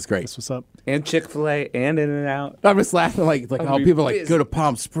 that place is great. That's what's up. And Chick-fil-A and In-N-Out. I'm just laughing like how be people like pissed. go to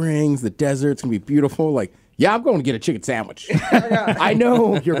Palm Springs, the desert, it's gonna be beautiful. Like, yeah, I'm going to get a chicken sandwich. I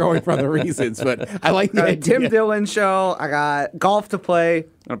know you're going for other reasons, but I like the idea. Tim Dillon show. I got golf to play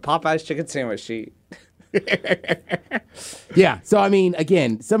on a Popeyes chicken sandwich sheet. Yeah. So I mean,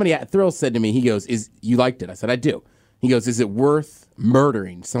 again, somebody at Thrill said to me, he goes, "You liked it?" I said, "I do." He goes, "Is it worth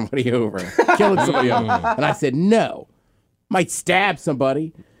murdering somebody over, killing somebody over?" And I said, "No. Might stab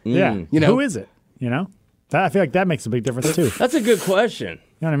somebody." Yeah. Who is it? I feel like that makes a big difference too. You That's a good question.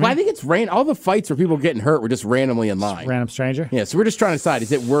 know what I mean? Well, I think it's all the fights where people getting hurt were just randomly in line. Random stranger. Yeah. So we're just trying to decide: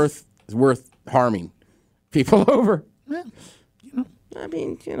 is it worth harming people over? I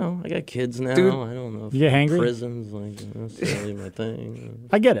mean, I got kids now. Dude, I don't know. If you get hangry? Prisons, that's really my thing.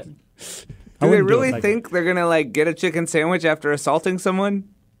 I get it. I Do they wouldn't do it really like think they're gonna get a chicken sandwich after assaulting someone?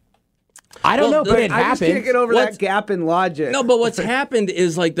 I don't Well, know, but it I just can't happened. get over What's- that gap in logic. No, but what's happened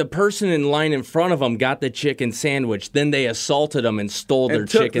is like the person in line in front of them got the chicken sandwich, then they assaulted them and stole their And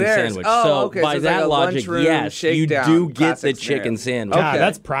took chicken theirs. sandwich. Oh, so okay, by so it's like that a logic, lunchroom yes, you shakedown do get the classic chicken scenario. sandwich. God, Okay.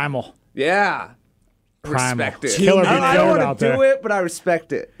 that's primal. Yeah. Primal. Respect it. Killer be I killed don't out want to there. do it, but I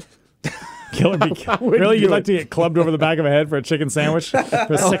respect it. Killer bee. Really? You'd like to get clubbed over the back of a head for a chicken sandwich? For a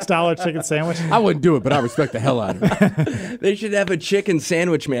 $6 chicken sandwich? I wouldn't do it, but I respect the hell out of it. They should have a chicken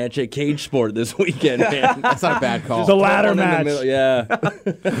sandwich match at Cage Sport this weekend, man. That's not a bad call. The ladder One in the match. middle,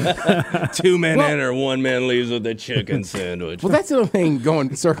 yeah. 2 men enter, 1 man leaves with a chicken sandwich. Well, that's the other thing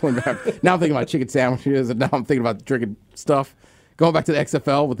circling back. Now I'm thinking about chicken sandwiches, and now I'm thinking about drinking stuff. Going back to the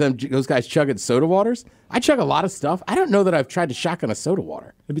XFL with those guys chugging soda waters. I chug a lot of stuff. I don't know that I've tried to shotgun a soda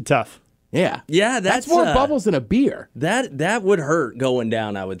water. It'd be tough. Yeah. Yeah, That's more bubbles than a beer. That would hurt going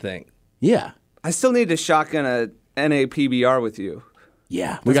down, I would think. Yeah. I still need to shotgun a NAPBR with you.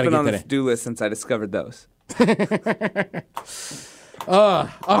 Yeah. We It's got to been get on the that. to-do list since I discovered those. All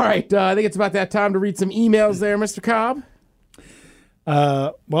right. I think it's about that time to read some emails there, Mr. Cobb.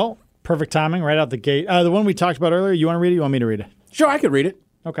 Well, perfect timing right out the gate. The one we talked about earlier, you want to read it? You want me to read it? Sure, I could read it.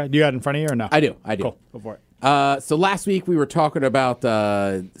 Okay. Do you have it in front of you or no? I do. Cool. Go for it. So last week we were talking about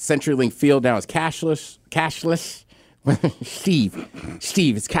CenturyLink Field now is cashless. Steve,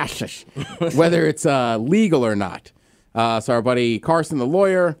 it's cashless. Whether it's legal or not. So our buddy Carson, the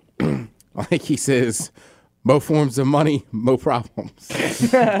lawyer, like he says, mo forms of money, mo problems.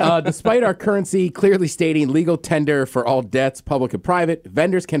 Despite our currency clearly stating legal tender for all debts, public and private,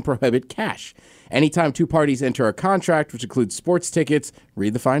 vendors can prohibit cash. Anytime two parties enter a contract, which includes sports tickets,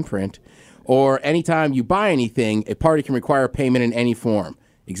 read the fine print, or anytime you buy anything, a party can require payment in any form.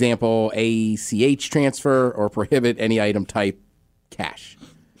 Example, ACH transfer or prohibit any item type cash.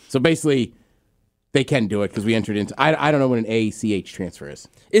 So basically, they can do it because we entered into... I don't know what an ACH transfer is.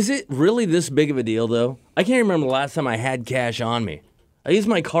 Is it really this big of a deal, though? I can't remember the last time I had cash on me. I use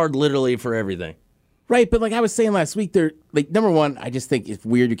my card literally for everything. Right, but like I was saying last week, number one, I just think it's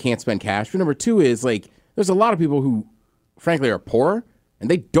weird you can't spend cash. But number two is, there's a lot of people who, frankly, are poor,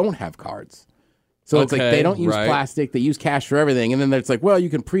 and they don't have cards. So it's like they don't use plastic, they use cash for everything. And then it's like, well, you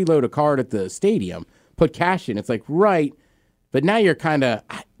can preload a card at the stadium, put cash in. It's like, right, but now you're kind of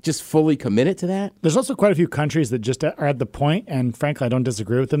just fully committed to that. There's also quite a few countries that just are at the point, and frankly, I don't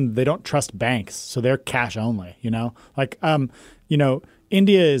disagree with them. They don't trust banks, so they're cash only.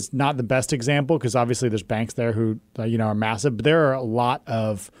 India is not the best example because obviously there's banks there who are massive, but there are a lot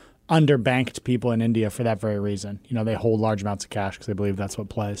of underbanked people in India for that very reason. They hold large amounts of cash because they believe that's what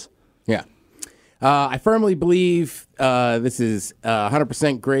plays. Yeah. I firmly believe this is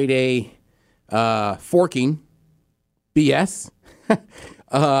 100% grade A forking BS.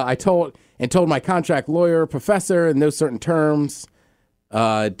 I told my contract lawyer, professor, in those certain terms,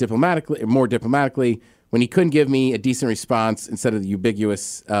 more diplomatically, when he couldn't give me a decent response instead of the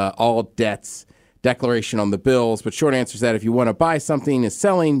ubiquitous all debts declaration on the bills. But short answer is that if you want to buy something and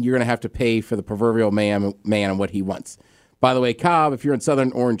selling, you're going to have to pay for the proverbial man and what he wants. By the way, Cobb, if you're in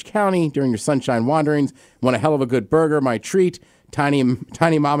southern Orange County during your sunshine wanderings, want a hell of a good burger, my treat, tiny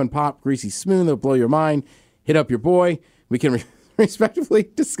mom and pop, greasy spoon that'll blow your mind, hit up your boy. We can respectively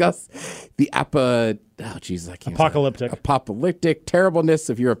discuss the apocalyptic terribleness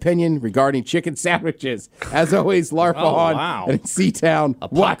of your opinion regarding chicken sandwiches. As always, LARP on and in Seatown.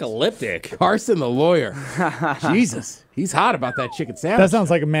 Apocalyptic. What? Carson the lawyer. Jesus, he's hot about that chicken sandwich. That sounds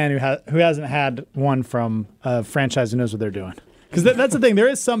like a man who hasn't had one from a franchise who knows what they're doing. Because that's the thing. There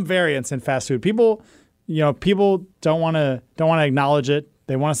is some variance in fast food. People don't want to acknowledge it.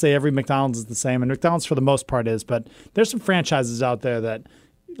 They want to say every McDonald's is the same, and McDonald's for the most part is, but there's some franchises out there that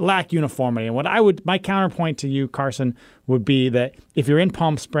lack uniformity. And my counterpoint to you, Carson, would be that if you're in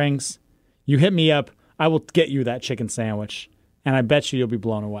Palm Springs, you hit me up, I will get you that chicken sandwich, and I bet you'll be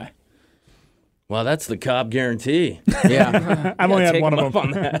blown away. Well, that's the Cobb guarantee. Yeah. I've only had one of them.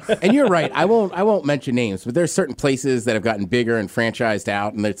 On that. And you're right. I won't mention names, but there's certain places that have gotten bigger and franchised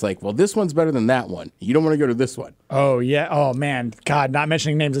out, and it's like, well, this one's better than that one. You don't want to go to this one. Oh, yeah. Oh, man. God, not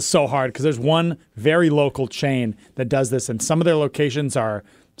mentioning names is so hard because there's one very local chain that does this, and some of their locations are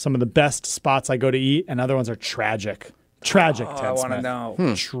some of the best spots I go to eat, and other ones are tragic. Tragic, Ted I want to Smith. know.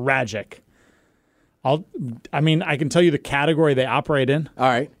 Tragic. I can tell you the category they operate in. All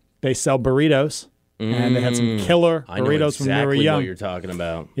right. They sell burritos, and they had some killer I know burritos when we were exactly young. what you're talking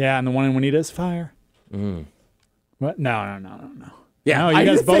about. Yeah, and the one in Juanita's fire. What? No. Yeah, No, I you did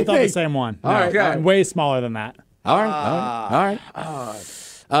guys the both same thought the thing. same one. All right. Okay. Way smaller than that. All right.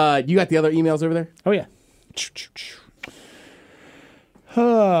 You got the other emails over there? Oh, yeah.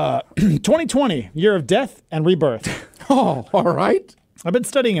 2020, year of death and rebirth. Oh, all right. I've been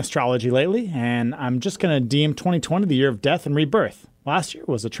studying astrology lately, and I'm just going to deem 2020 the year of death and rebirth. Last year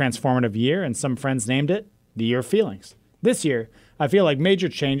was a transformative year, and some friends named it the year of feelings. This year, I feel like major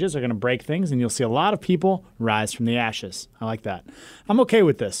changes are going to break things, and you'll see a lot of people rise from the ashes. I like that. I'm okay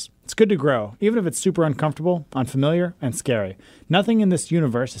with this. It's good to grow, even if it's super uncomfortable, unfamiliar, and scary. Nothing in this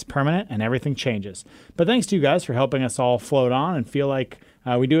universe is permanent, and everything changes. But thanks to you guys for helping us all float on and feel like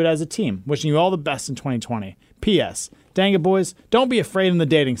we do it as a team. Wishing you all the best in 2020. P.S. Dang it, boys, don't be afraid in the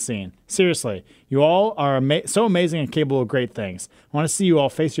dating scene. Seriously, you all are so amazing and capable of great things. I want to see you all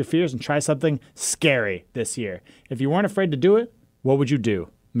face your fears and try something scary this year. If you weren't afraid to do it, what would you do?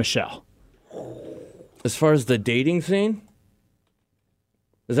 Michelle. As far as the dating scene?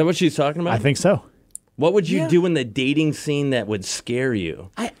 Is that what she's talking about? I think so. What would you do in the dating scene that would scare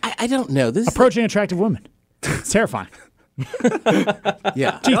you? I don't know. This Approaching attractive women. It's terrifying.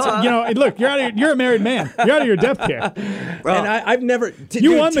 yeah. Jeez, look, you're a married man. You're out of your depth here. And I've never.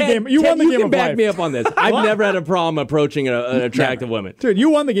 You won the game. You won the game can of back life. me up on this. I've never had a problem approaching an attractive woman. Dude, you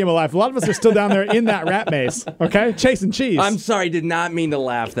won the game of life. A lot of us are still down there in that rat maze, okay? Chasing cheese. I'm sorry, did not mean to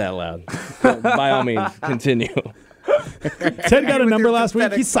laugh that loud. By all means, continue. Ted got a number last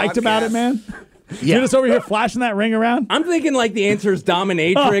week. He's psyched about it, man. Yeah. You're just over here flashing that ring around. I'm thinking like the answer is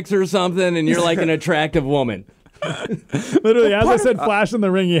dominatrix or something, and you're like an attractive woman. Literally, as I said, flashing the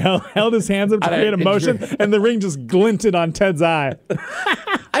ring, he held his hands up to create a motion, and the ring just glinted on Ted's eye.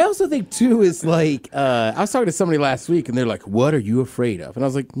 I also think, too, is like, I was talking to somebody last week, and they're like, what are you afraid of? And I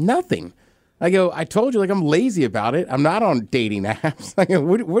was like, nothing. I go, I told you, like, I'm lazy about it. I'm not on dating apps. I go,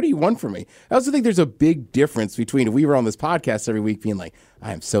 what do you want from me? I also think there's a big difference between if we were on this podcast every week being like,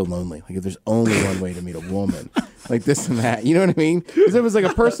 I am so lonely. Like, if there's only one way to meet a woman, like this and that. You know what I mean? Because it was like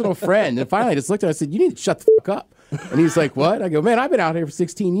a personal friend. And finally, I just looked at him and I said, you need to shut the fuck up. And he's like, what? I go, man, I've been out here for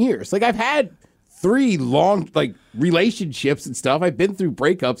 16 years. Like, I've had 3 long, like, relationships and stuff. I've been through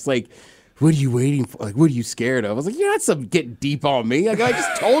breakups. Like, what are you waiting for? Like, what are you scared of? I was like, you're not getting deep on me. Like, I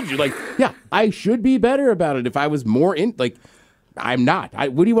just told you, like, yeah, I should be better about it if I was more in, like, I'm not.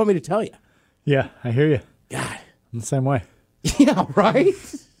 What do you want me to tell you? Yeah, I hear you. God. I'm the same way. Yeah, right?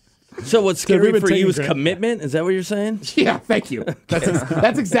 So what's we've scary been for you taking is granted. commitment? Is that what you're saying? Yeah, thank you.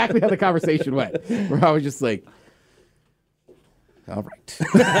 That's exactly how the conversation went. Where I was just like, all right.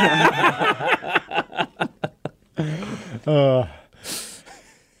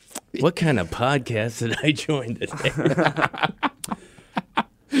 What kind of podcast did I join today?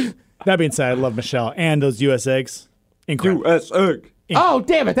 That being said, I love Michelle and those U.S. eggs. Incredible. U.S. egg. Oh,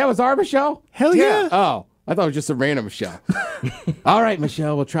 damn it. That was our Michelle? Hell yeah. Oh, I thought it was just a random Michelle. All right,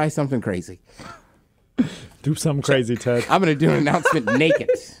 Michelle, we'll try something crazy. Do something crazy, Ted. I'm going to do an announcement naked.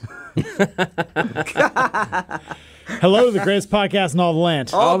 Hello to the greatest podcast in all the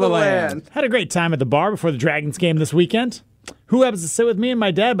land. All the land. Had a great time at the bar before the Dragons game this weekend. Who happens to sit with me and my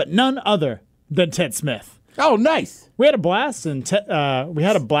dad, but none other than Ted Smith. Oh, nice. We had a blast, and Ted,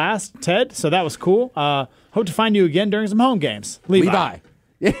 so that was cool. Hope to find you again during some home games. Levi.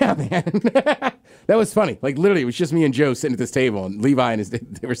 Yeah, man. That was funny. Like, literally, it was just me and Joe sitting at this table, and Levi and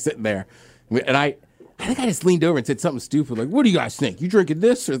they were sitting there. And I think I just leaned over and said something stupid, like, what do you guys think? You drinking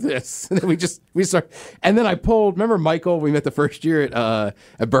this or this? And then we started. And then I pulled, remember Michael, we met the first year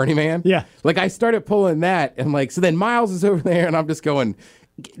at Burning Man? Yeah. Like, I started pulling that, and like, so then Miles is over there, and I'm just going,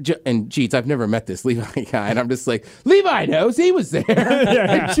 and Jeets, I've never met this Levi guy, and I'm just like, Levi knows he was there.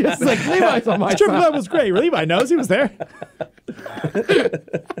 Yeah. And just like, Levi's on my Triple side. Threat was great. Levi knows he was there.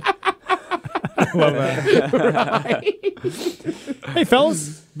 Love that. Hey,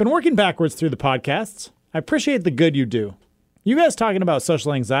 fellas, been working backwards through the podcasts. I appreciate the good you do. You guys talking about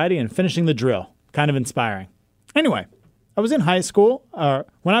social anxiety and finishing the drill. Kind of inspiring. Anyway, when I was in high school,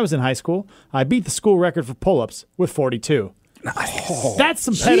 I beat the school record for pull-ups with 42. Nice. That's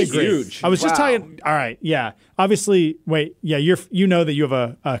some pedigree. Huge. I was just talking. All right, yeah. Obviously, wait, yeah. You know that you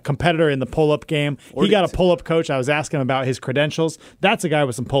have a competitor in the pull-up game. He got a pull-up coach. I was asking him about his credentials. That's a guy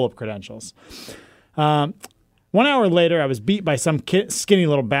with some pull-up credentials. 1 hour later, I was beat by some skinny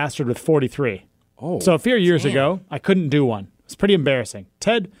little bastard with 43. Oh, so a few years ago, I couldn't do one. It's pretty embarrassing.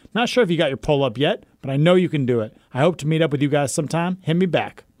 Ted, not sure if you got your pull-up yet, but I know you can do it. I hope to meet up with you guys sometime. Hit me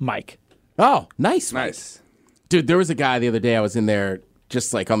back, Mike. Oh, nice. Nice. Dude, there was a guy the other day I was in there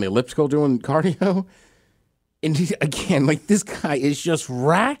just like on the elliptical doing cardio. And again, like this guy is just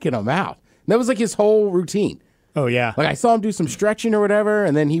racking them out. And that was like his whole routine. Oh, yeah. Like I saw him do some stretching or whatever,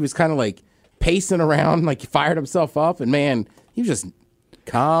 and then he was kind of like pacing around, like he fired himself up. And man, he was just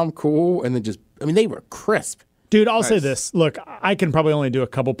calm, cool, and then they were crisp. Dude, I'll say this. Look, I can probably only do a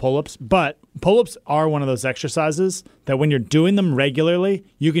couple pull-ups, but pull-ups are one of those exercises that when you're doing them regularly,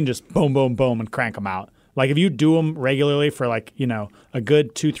 you can just boom, boom, boom and crank them out. Like if you do them regularly for like, a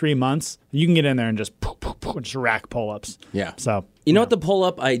good 2-3 months, you can get in there and just rack pull-ups. Yeah. So You know what the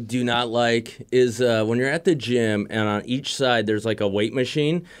pull-up I do not like is when you're at the gym and on each side there's like a weight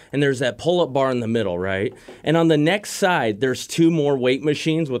machine and there's that pull-up bar in the middle, right? And on the next side there's 2 more weight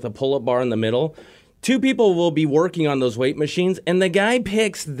machines with a pull-up bar in the middle. 2 people will be working on those weight machines and the guy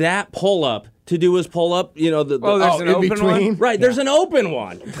picks that pull-up to do his pull-up. You know, there's an in open between? one? Right, there's an open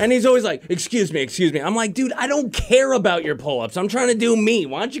one. And he's always like, excuse me. I'm like, dude, I don't care about your pull-ups. I'm trying to do me.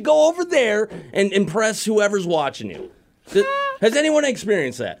 Why don't you go over there and impress whoever's watching you? Has anyone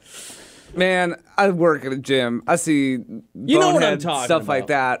experienced that? Man, I work at a gym. I see You know what I'm bonehead talking stuff about. like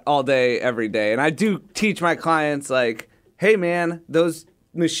that all day, every day. And I do teach my clients, like, hey, man, those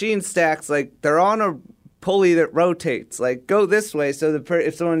machine stacks, like, they're on a pulley that rotates. Like, go this way so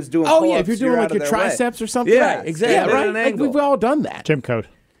if someone's doing Oh, pull-ups, yeah, if you're doing out like of your their way. triceps or something. Yeah, Right, exactly. Yeah, At right. an Like, angle. we've all done that. Gym code.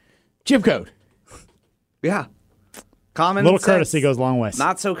 Gym code. Yeah. Common Little sense. courtesy goes a long ways.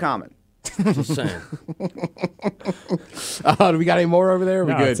 Not so common. Just saying. Do we got any more over there? Are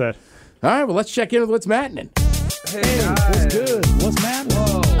we No, good? that's it. All right, well, let's check in with what's mattening. Hey, guys. Good. What's man?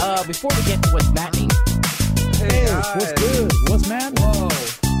 Before we get to what's mattening, Hey, guys. Good. What's man? Whoa.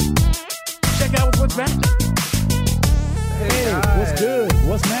 Check out with what's mattening. Hey, guys. Good.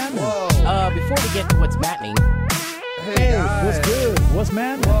 What's man? Whoa. before we get to what's mattening, Hey, guys. Good. What's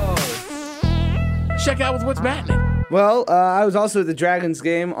man? Whoa. Check out with what's mattening. Well, I was also at the Dragons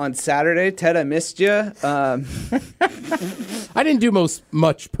game on Saturday. Ted, I missed you. I didn't do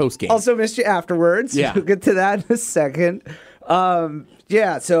much post game. Also missed you afterwards. Yeah. We'll get to that in a second.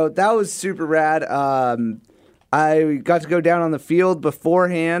 Yeah, so that was super rad. I got to go down on the field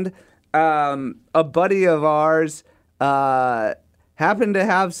beforehand. A buddy of ours happened to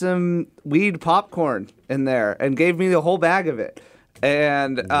have some weed popcorn in there and gave me the whole bag of it.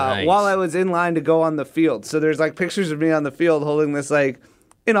 And Nice. while I was in line to go on the field, so there's like pictures of me on the field holding this like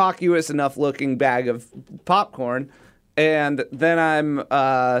innocuous enough looking bag of popcorn, and then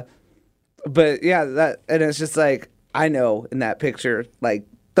but yeah, and it's just like I know in that picture like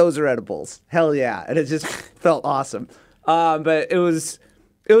those are edibles, hell yeah, and it just felt awesome. But it was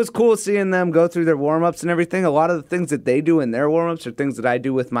cool seeing them go through their warm-ups and everything. A lot of the things that they do in their warm-ups are things that I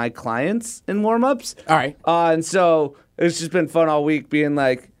do with my clients in warm-ups. All right. And so it's just been fun all week being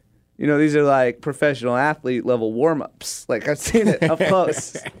like, you know, these are like professional athlete level warm-ups. Like I've seen it up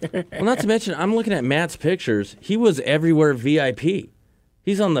close. Well, not to mention, I'm looking at Matt's pictures. He was everywhere VIP.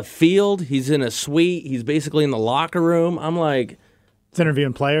 He's on the field. He's in a suite. He's basically in the locker room. I'm like, It's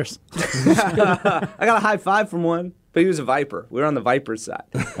interviewing players. I got a high five from one, but he was a Viper. We were on the Viper side.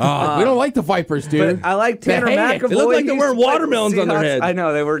 We don't like the Vipers, dude. But I like Tanner They hate it. McAvoy. They look like they're He wearing used to play watermelons on their Seahawks. head. I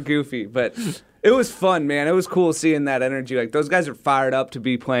know, they were goofy, but it was fun, man. It was cool seeing that energy. Like, those guys are fired up to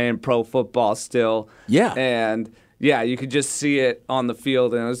be playing pro football still. Yeah. And, yeah, you could just see it on the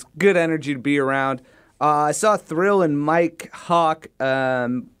field, and it was good energy to be around. I saw Thrill and Mike Hawk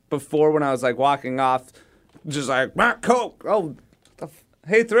before when I was, like, walking off, just like, Matt Coke,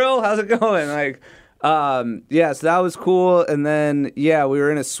 hey, Thrill, how's it going? Like, yeah, so that was cool. And then, yeah, we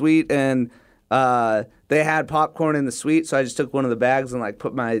were in a suite, and they had popcorn in the suite, so I just took one of the bags and, like,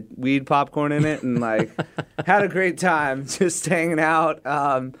 put my weed popcorn in it and, like, had a great time just hanging out.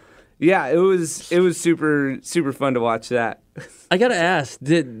 Yeah, it was super, super fun to watch that. I got to ask,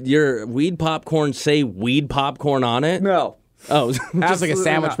 did your weed popcorn say weed popcorn on it? No, Oh, Just like a absolutely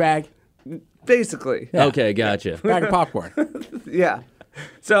sandwich not. bag. Basically, okay, gotcha. Bag of popcorn. yeah.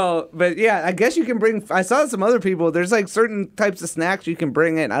 So, but yeah, I guess you can bring. I saw some other people. There's like certain types of snacks you can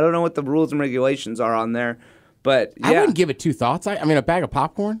bring in. I don't know what the rules and regulations are on there, but yeah, I wouldn't give it two thoughts. I mean, a bag of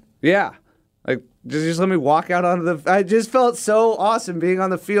popcorn? yeah. Like just let me walk out onto the. I just felt so awesome being on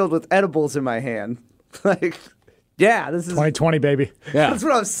the field with edibles in my hand. Like, yeah, this is 2020, baby. Yeah. That's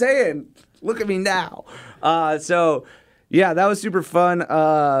what I'm saying. Look at me now. So, yeah, that was super fun.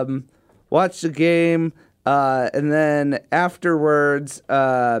 Watched the game, and then afterwards,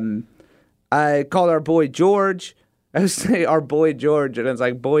 I called our boy George. I would say our boy George, and it's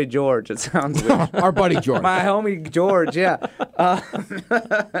like boy George. It sounds weird. Our buddy George. My homie George, yeah.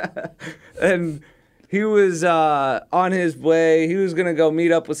 And he was on his way. He was going to go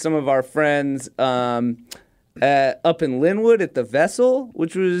meet up with some of our friends up in Linwood at the Vessel,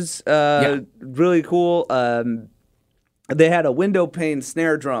 which was really cool. They had a window pane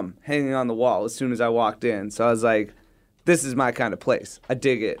snare drum hanging on the wall as soon as I walked in. So I was like, this is my kind of place. I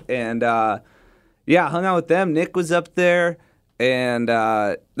dig it. And yeah, hung out with them. Nick was up there. And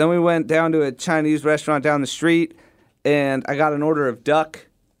then we went down to a Chinese restaurant down the street, and I got an order of duck.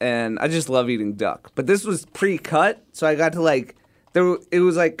 And I just love eating duck. But this was pre-cut, so I got to it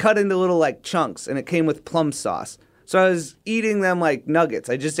was like cut into little like chunks, and it came with plum sauce. So I was eating them like nuggets.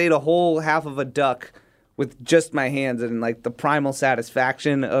 I just ate a whole half of a duck with just my hands and like the primal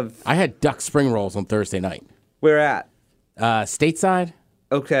satisfaction of I had duck spring rolls on Thursday night. where at. Stateside,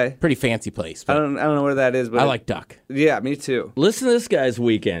 Okay. pretty fancy place. I But don't know where that is, but I like duck. Yeah, me too. Listen to this guy's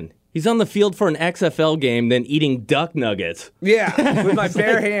weekend. He's on the field for an XFL game, then eating duck nuggets. Yeah, with my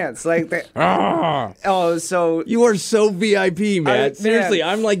bare hands, like that. Oh, so You are so VIP, Matt. Seriously, man.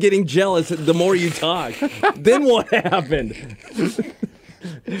 I'm like getting jealous the more you talk. Then what happened?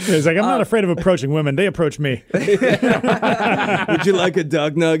 He's like, I'm not afraid of approaching women. They approach me. Would you like a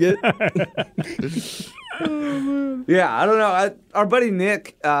duck nugget? yeah, I don't know. Our buddy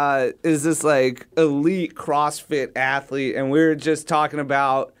Nick is this like elite CrossFit athlete, and we were just talking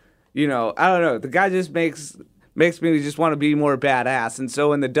about, I don't know. The guy just makes me just want to be more badass. And so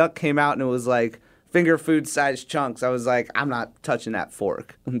when the duck came out and it was like finger food sized chunks, I was like, I'm not touching that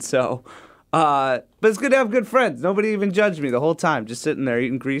fork. And so, but it's good to have good friends. Nobody even judged me the whole time, just sitting there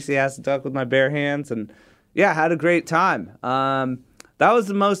eating greasy ass duck with my bare hands, and yeah, had a great time. That was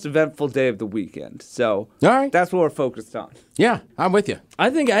the most eventful day of the weekend. So All right. that's what we're focused on. Yeah, I'm with you. I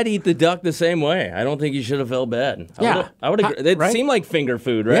think I'd eat the duck the same way. I don't think you should have felt bad. I would agree. It Right? seemed like finger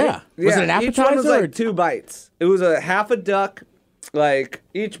food, right? Yeah. Was it an Each one was appetizer? or- like 2 bites. It was a half a duck. Like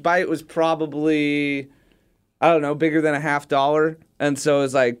each bite was probably, I don't know, bigger than $50. And so it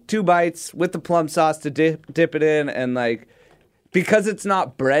was like 2 bites with the plum sauce to dip it in, and like because it's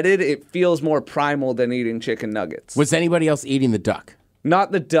not breaded, it feels more primal than eating chicken nuggets. Was anybody else eating the duck?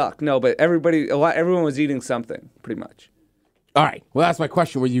 Not the duck, no, but everyone was eating something pretty much. All right. Well, that's my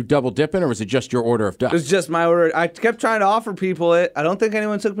question. Were you double dipping, or was it just your order of duck? It was just my order. I kept trying to offer people it. I don't think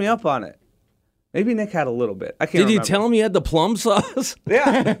anyone took me up on it. Maybe Nick had a little bit. I can't Did you remember. tell him you had the plum sauce?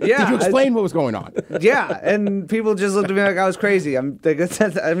 Yeah, yeah. Did you explain what was going on? Yeah, and people just looked at me like I was crazy. I'm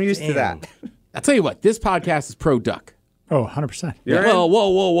used to that. I'll tell you what. This podcast is pro duck. Oh, 100%. You're in?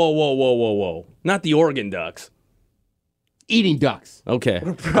 Whoa. Not the Oregon Ducks. Eating ducks. Okay.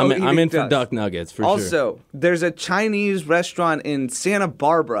 pro I'm eating in for ducks. duck nuggets, for sure. Also, there's a Chinese restaurant in Santa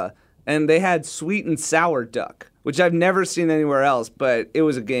Barbara, and they had sweet and sour duck, which I've never seen anywhere else, but it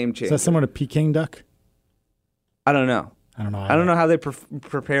was a game Is changer. that similar to Peking duck? I don't know. I don't know. I don't know how they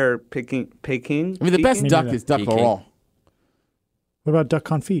prepare Peking. I mean, the best Peking? duck neither. is duck Peking. Laurent. What about duck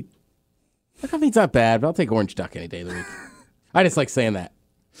confit? Duck confit's not bad, but I'll take orange duck any day of the week. I just like saying that.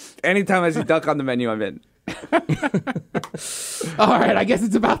 Anytime I see duck on the menu, I'm in. All right, I guess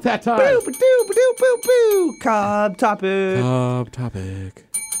it's about that time. Boo. Cobb topic. Topic.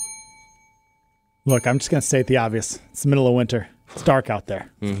 Look, I'm just going to state the obvious. It's the middle of winter. It's dark out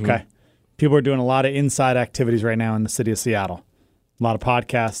there. Okay. People are doing a lot of inside activities right now in the city of Seattle. A lot of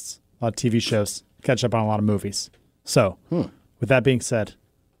podcasts, a lot of TV shows, catch up on a lot of movies. So, with that being said,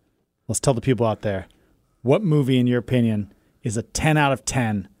 let's tell the people out there, what movie, in your opinion, is a 10 out of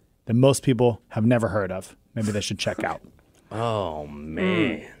 10 that most people have never heard of? Maybe they should check out. Oh,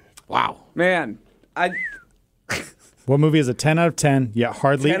 man. Wow. Man, What movie is a 10 out of 10, yet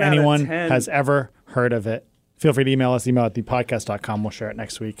hardly 10 out of anyone 10. has ever heard of it? Feel free to email us, email at thepodcast.com. We'll share it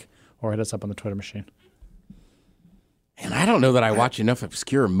next week, or hit us up on the Twitter machine. And I don't know that I watch enough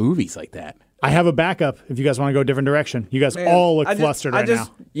obscure movies like that. I have a backup if you guys want to go a different direction. You guys all look flustered right now.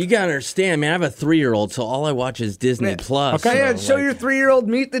 You got to understand, man, I have a 3-year-old, so all I watch is Disney Plus. Okay. Man, so, show like, your 3-year-old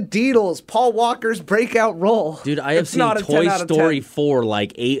Meet the Deedles, Paul Walker's breakout role. Dude, I have It's seen not a 10 Toy out of Story 10. 4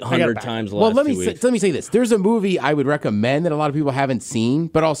 like I got 800 it back. times Well, last let 2 me weeks. say this. There's a movie I would recommend that a lot of people haven't seen,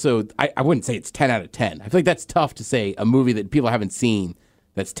 but also I wouldn't say it's 10 out of 10. I feel like that's tough to say a movie that people haven't seen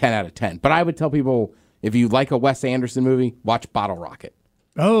that's 10 out of 10. But I would tell people, if you like a Wes Anderson movie, watch Bottle Rocket.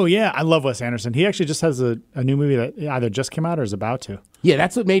 Oh, yeah. I love Wes Anderson. He actually just has a new movie that either just came out or is about to. Yeah,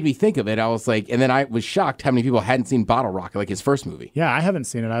 that's what made me think of it. I was like, and then I was shocked how many people hadn't seen Bottle Rocket, like his first movie. Yeah, I haven't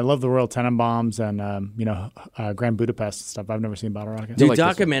seen it. I love the Royal Tenenbaums and, Grand Budapest and stuff. I've never seen Bottle Rocket. Do like this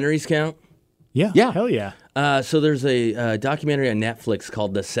one. documentaries count? Yeah. Yeah. Hell yeah. So there's a documentary on Netflix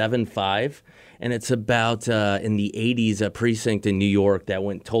called The 7-5, and it's about in the 80s a precinct in New York that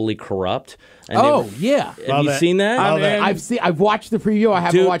went totally corrupt. And Yeah. have Love you it. seen that? Love it. I've watched the preview. I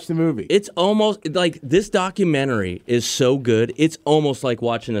haven't Dude, watched the movie. It's almost like this documentary is so good. It's almost like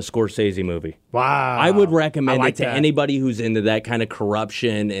watching a Scorsese movie. Wow. I would recommend I like it to that. anybody who's into that kind of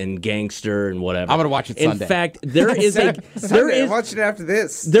corruption and gangster and whatever. I'm gonna watch it In Sunday. fact, there is I'm watching it after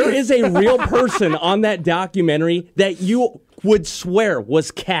this. there is a real person on that documentary that you would swear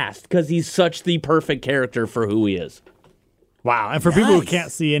was cast because he's such the perfect character for who he is. Wow. And for people who Nice.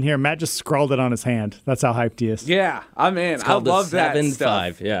 can't see in here, Matt just scrawled it on his hand. That's how hyped he is. Yeah, I'm in. It's I called love the that 7-5.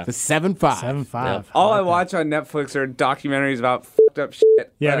 stuff. Yeah. the 7-5. 7-5. Yep. All I watch on Netflix are documentaries about fucked up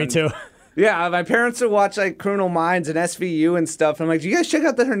shit. Yeah, me And too. Yeah, my parents would watch like Criminal Minds and SVU and stuff. And I'm like, do you guys check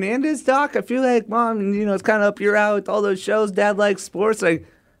out the Hernandez doc? I feel like, Mom, it's kind of up your alley with all those shows. Dad likes sports. Like,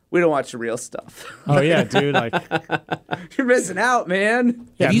 we don't watch the real stuff. Oh yeah, dude. Like, You're missing out, man.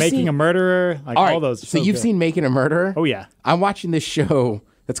 yeah, Have you Making seen- a Murderer. Like all those. So you've good. seen Making a Murderer? Oh yeah. I'm watching this show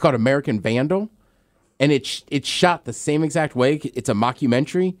that's called American Vandal, and it's shot the same exact way. It's a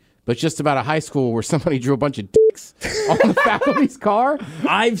mockumentary, but just about a high school where somebody drew a bunch of dicks on the faculty's car.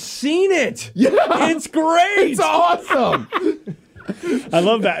 I've seen it. Yeah. It's great. It's awesome. I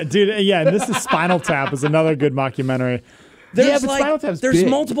love that, dude. Yeah, and this is Spinal Tap is another good mockumentary. There's but Spinal Tap's there's big.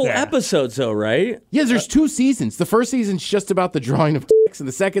 multiple Yeah. episodes though, right? Yeah, there's 2 seasons. The first season's just about the drawing of dicks, and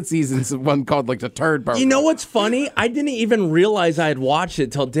the second season's one called like the Turd Burger. You know what's funny? I didn't even realize I had watched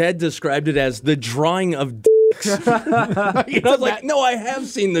it till Dad described it as the drawing of dicks. And I was like, no, I have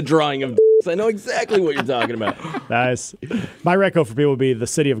seen the drawing of dicks. I know exactly what you're talking about. Nice. My reco for people would be The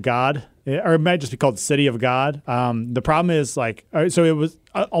City of God, or it might just be called City of God. The problem is so it was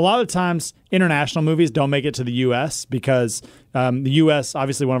a lot of times international movies don't make it to the U.S. because the U.S.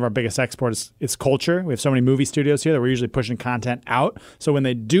 obviously one of our biggest exports is culture. We have so many movie studios here that we're usually pushing content out. So when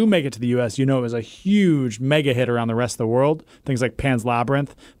they do make it to the U.S., it was a huge mega hit around the rest of the world. Things like Pan's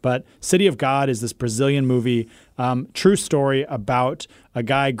Labyrinth, but City of God is this Brazilian movie, true story about a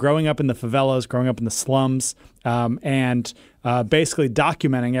guy growing up in the favelas, growing up in the slums, and basically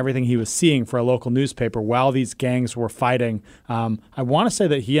documenting everything he was seeing for a local newspaper while these gangs were fighting. I want to say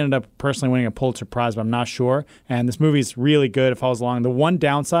that he ended up personally winning a Pulitzer Prize, but I'm not sure. And this movie is really good. It follows along. The one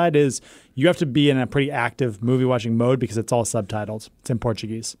downside is you have to be in a pretty active movie-watching mode because it's all subtitled. It's in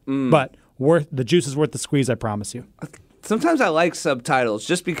Portuguese. But the juice is worth the squeeze, I promise you. Sometimes I like subtitles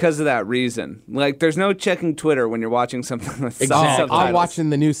just because of that reason. Like, there's no checking Twitter when you're watching something with subtitles. I'm watching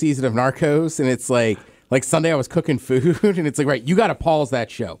the new season of Narcos, and it's like Sunday I was cooking food, and it's like, right, you got to pause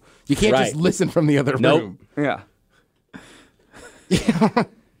that show. You can't just Right. listen from the other room. Yeah.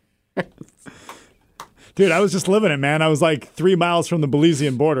 Dude, I was just living it, man. I was like 3 miles from the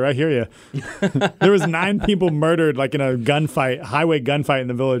Belizean border. I hear you. There was 9 people murdered, like in a highway gunfight in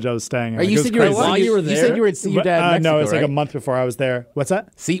the village I was staying in. You Like, said it you were was crazy. While you were You said there? you were in Ciudad, Mexico, No, it's like right? a month before I was there. What's that?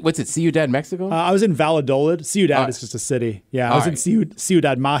 What's it? Ciudad, Mexico? I was in Valladolid. Ciudad All right. is just a city. Yeah, I All was in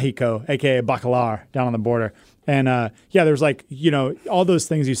Ciudad Mágico, a.k.a. Bacalar, down on the border. And there was all those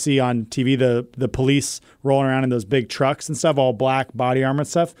things you see on TV, the police rolling around in those big trucks and stuff, all black body armor and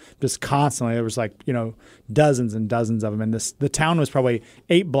stuff, just constantly. There was dozens and dozens of them. And the town was probably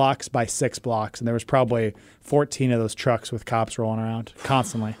 8 blocks by 6 blocks. And there was probably 14 of those trucks with cops rolling around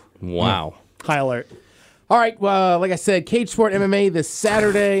constantly. Wow. High alert. All right, well, like I said, Cage Sport MMA this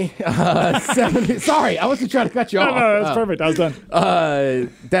Saturday. 7. Sorry, I wasn't trying to cut you off. No, that's perfect. I was done.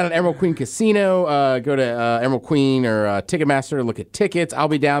 Down at Emerald Queen Casino. Go to Emerald Queen or Ticketmaster. Look at tickets. I'll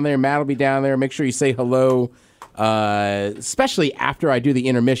be down there. Matt will be down there. Make sure you say hello. Especially after I do the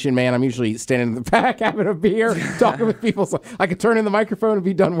intermission, man. I'm usually standing in the back having a beer, talking with people, so I can turn in the microphone and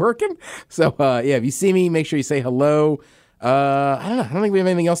be done working. So, if you see me, make sure you say hello. I don't know. I don't think we have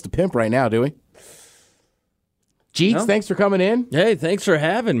anything else to pimp right now, do we? Jeets, thanks for coming in. Hey, thanks for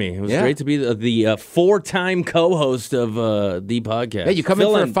having me. It was Yeah. great to be the 4-time co-host of the podcast. Hey, you come in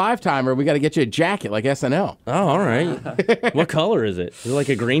for a 5-timer, we got to get you a jacket like SNL. Oh, all right. What color is it? Is it like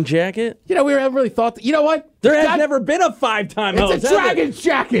a green jacket? We haven't really thought. You know what? There has God- never been a 5-time host. It's a has it? dragon's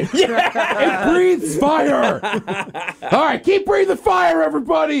jacket. Yeah. It breathes fire. All right, keep breathing fire,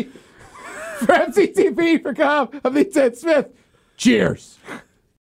 everybody. For MCTV, for Cobb, I'm Ted Smith. Cheers.